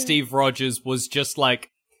fact that Steve Rogers was just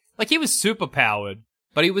like he was super powered,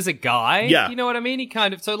 but he was a guy. Yeah. You know what I mean? He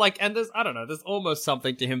kind of, and there's, I don't know, there's almost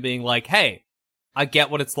something to him being like, hey, I get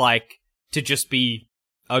what it's like to just be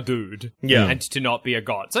a dude. Yeah. And to not be a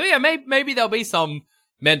god. So yeah, maybe there'll be some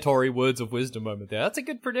mentory words of wisdom moment there. That's a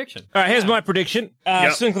good prediction. All right, here's my prediction.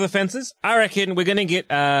 Swing for the fences. I reckon we're going to get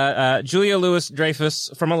Julia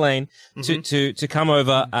Louis-Dreyfus from Elaine to come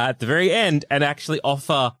over at the very end and actually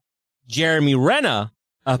offer Jeremy Renner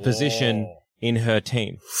a position in her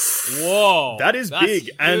team. Whoa. That is big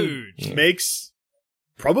huge. and makes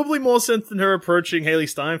probably more sense than her approaching Haley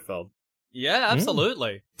Steinfeld. Yeah,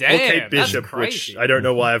 absolutely. Damn, Or Kate Bishop, that's crazy. which I don't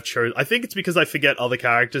know why I've chosen. I think it's because I forget other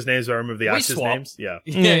characters' names, but I remember the We actors' swap. names. Yeah.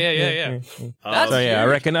 Yeah. That's So yeah, I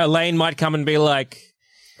huge. reckon Elaine might come and be like,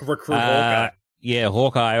 Recruit Hawkeye. yeah,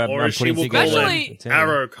 Hawkeye. Or I'm she putting will together call Actually- a team.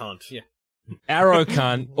 Arrow cunt. Yeah. Arrow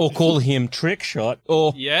cunt, or call him Trick Shot,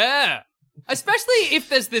 or Yeah. Especially if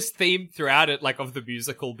there's this theme throughout it, of the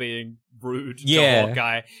musical being rude to Yeah.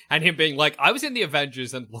 Hawkeye, and him being like, I was in the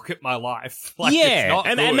Avengers and look at my life. It's yeah, not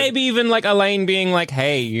and good. maybe even Elaine being like,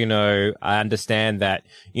 hey, I understand that,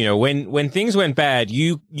 when things went bad,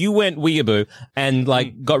 you went weeaboo and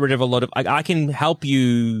got rid of a lot of, I can help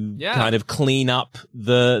you kind of clean up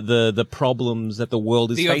the problems that the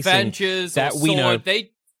world is the facing. Avengers that or we know. Sword,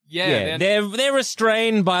 They're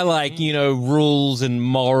restrained by rules and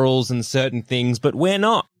morals and certain things, but we're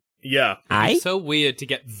not. Yeah. It's so weird to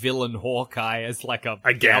get villain Hawkeye as a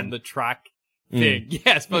Again. down the track thing.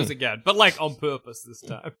 Yeah, I suppose again, but on purpose this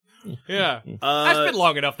time. Yeah, that's been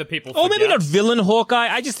long enough that people. Or maybe forget. not villain Hawkeye.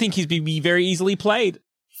 I just think he'd be very easily played.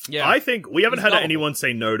 Yeah, I think we haven't He's had novel. anyone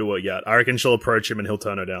say no to her yet. I reckon she'll approach him and he'll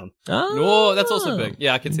turn her down. No, that's also big.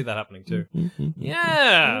 Yeah, I can see that happening too.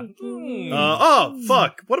 Yeah.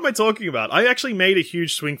 Fuck. What am I talking about? I actually made a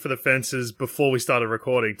huge swing for the fences before we started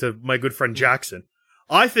recording to my good friend Jackson.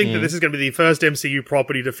 I think that this is going to be the first MCU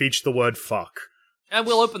property to feature the word fuck. And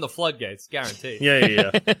we'll open the floodgates, guaranteed.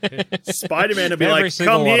 Yeah. Spider-Man will be Every like,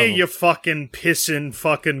 single come one here, of them. you fucking pissin'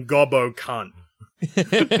 fucking gobbo cunt.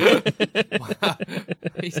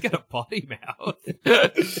 He's got a potty mouth.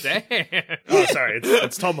 Damn. Oh, sorry,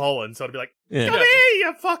 it's Tom Holland, so it'll be like, Yeah. come here,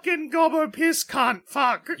 you fucking gobbo piss cunt,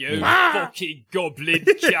 fuck. You fucking goblin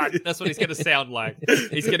cunt. That's what he's going to sound like.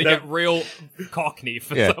 He's going to get real cockney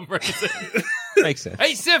for some reason. Makes sense.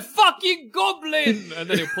 He's a fucking goblin! And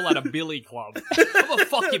then he'll pull out a billy club. I'm gonna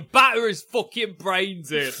fucking batter his fucking brains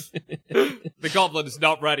in. The goblin is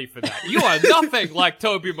not ready for that. You are nothing like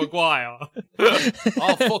Tobey Maguire.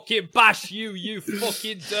 I'll fucking bash you, you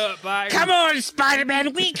fucking dirtbag. Come on,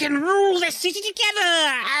 Spider-Man, we can rule the city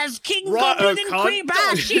together as King Right, Goblin and cunt. Queen.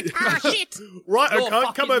 Shit. Right, You're I can't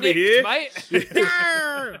fucking come over nicked, here. mate.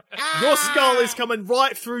 Your skull is coming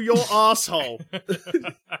right through your asshole.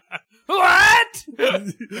 What?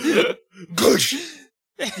 Goosh.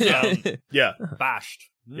 Yeah. Bashed.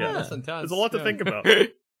 Yeah. That's intense. There's a lot to think about.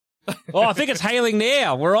 Oh, I think it's hailing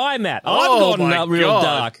now, where I'm at. Oh I've gotten my real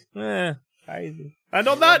God. dark. Crazy. And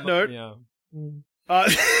on that note, Yeah.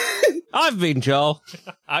 I've been Joel.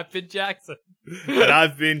 I've been Jackson. and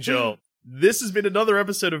I've been Joel. This has been another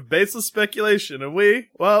episode of Baseless Speculation, and we've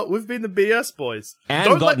been the BS Boys. And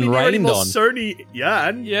Don't let me gotten near any rained more on. Sony.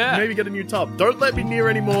 Yeah, Yeah. maybe get a new top. Don't let me near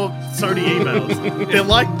any more Sony emails.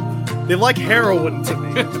 They're like heroin to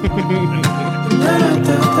me.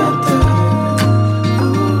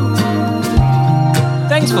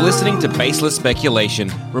 Thanks for listening to Baseless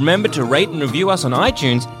Speculation. Remember to rate and review us on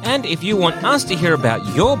iTunes, and if you want us to hear about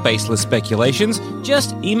your baseless speculations,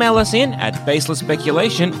 just email us in at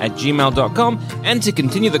baselessspeculation@gmail.com, and to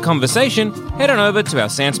continue the conversation, head on over to our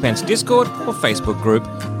Sanspants Discord or Facebook group.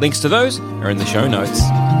 Links to those are in the show notes.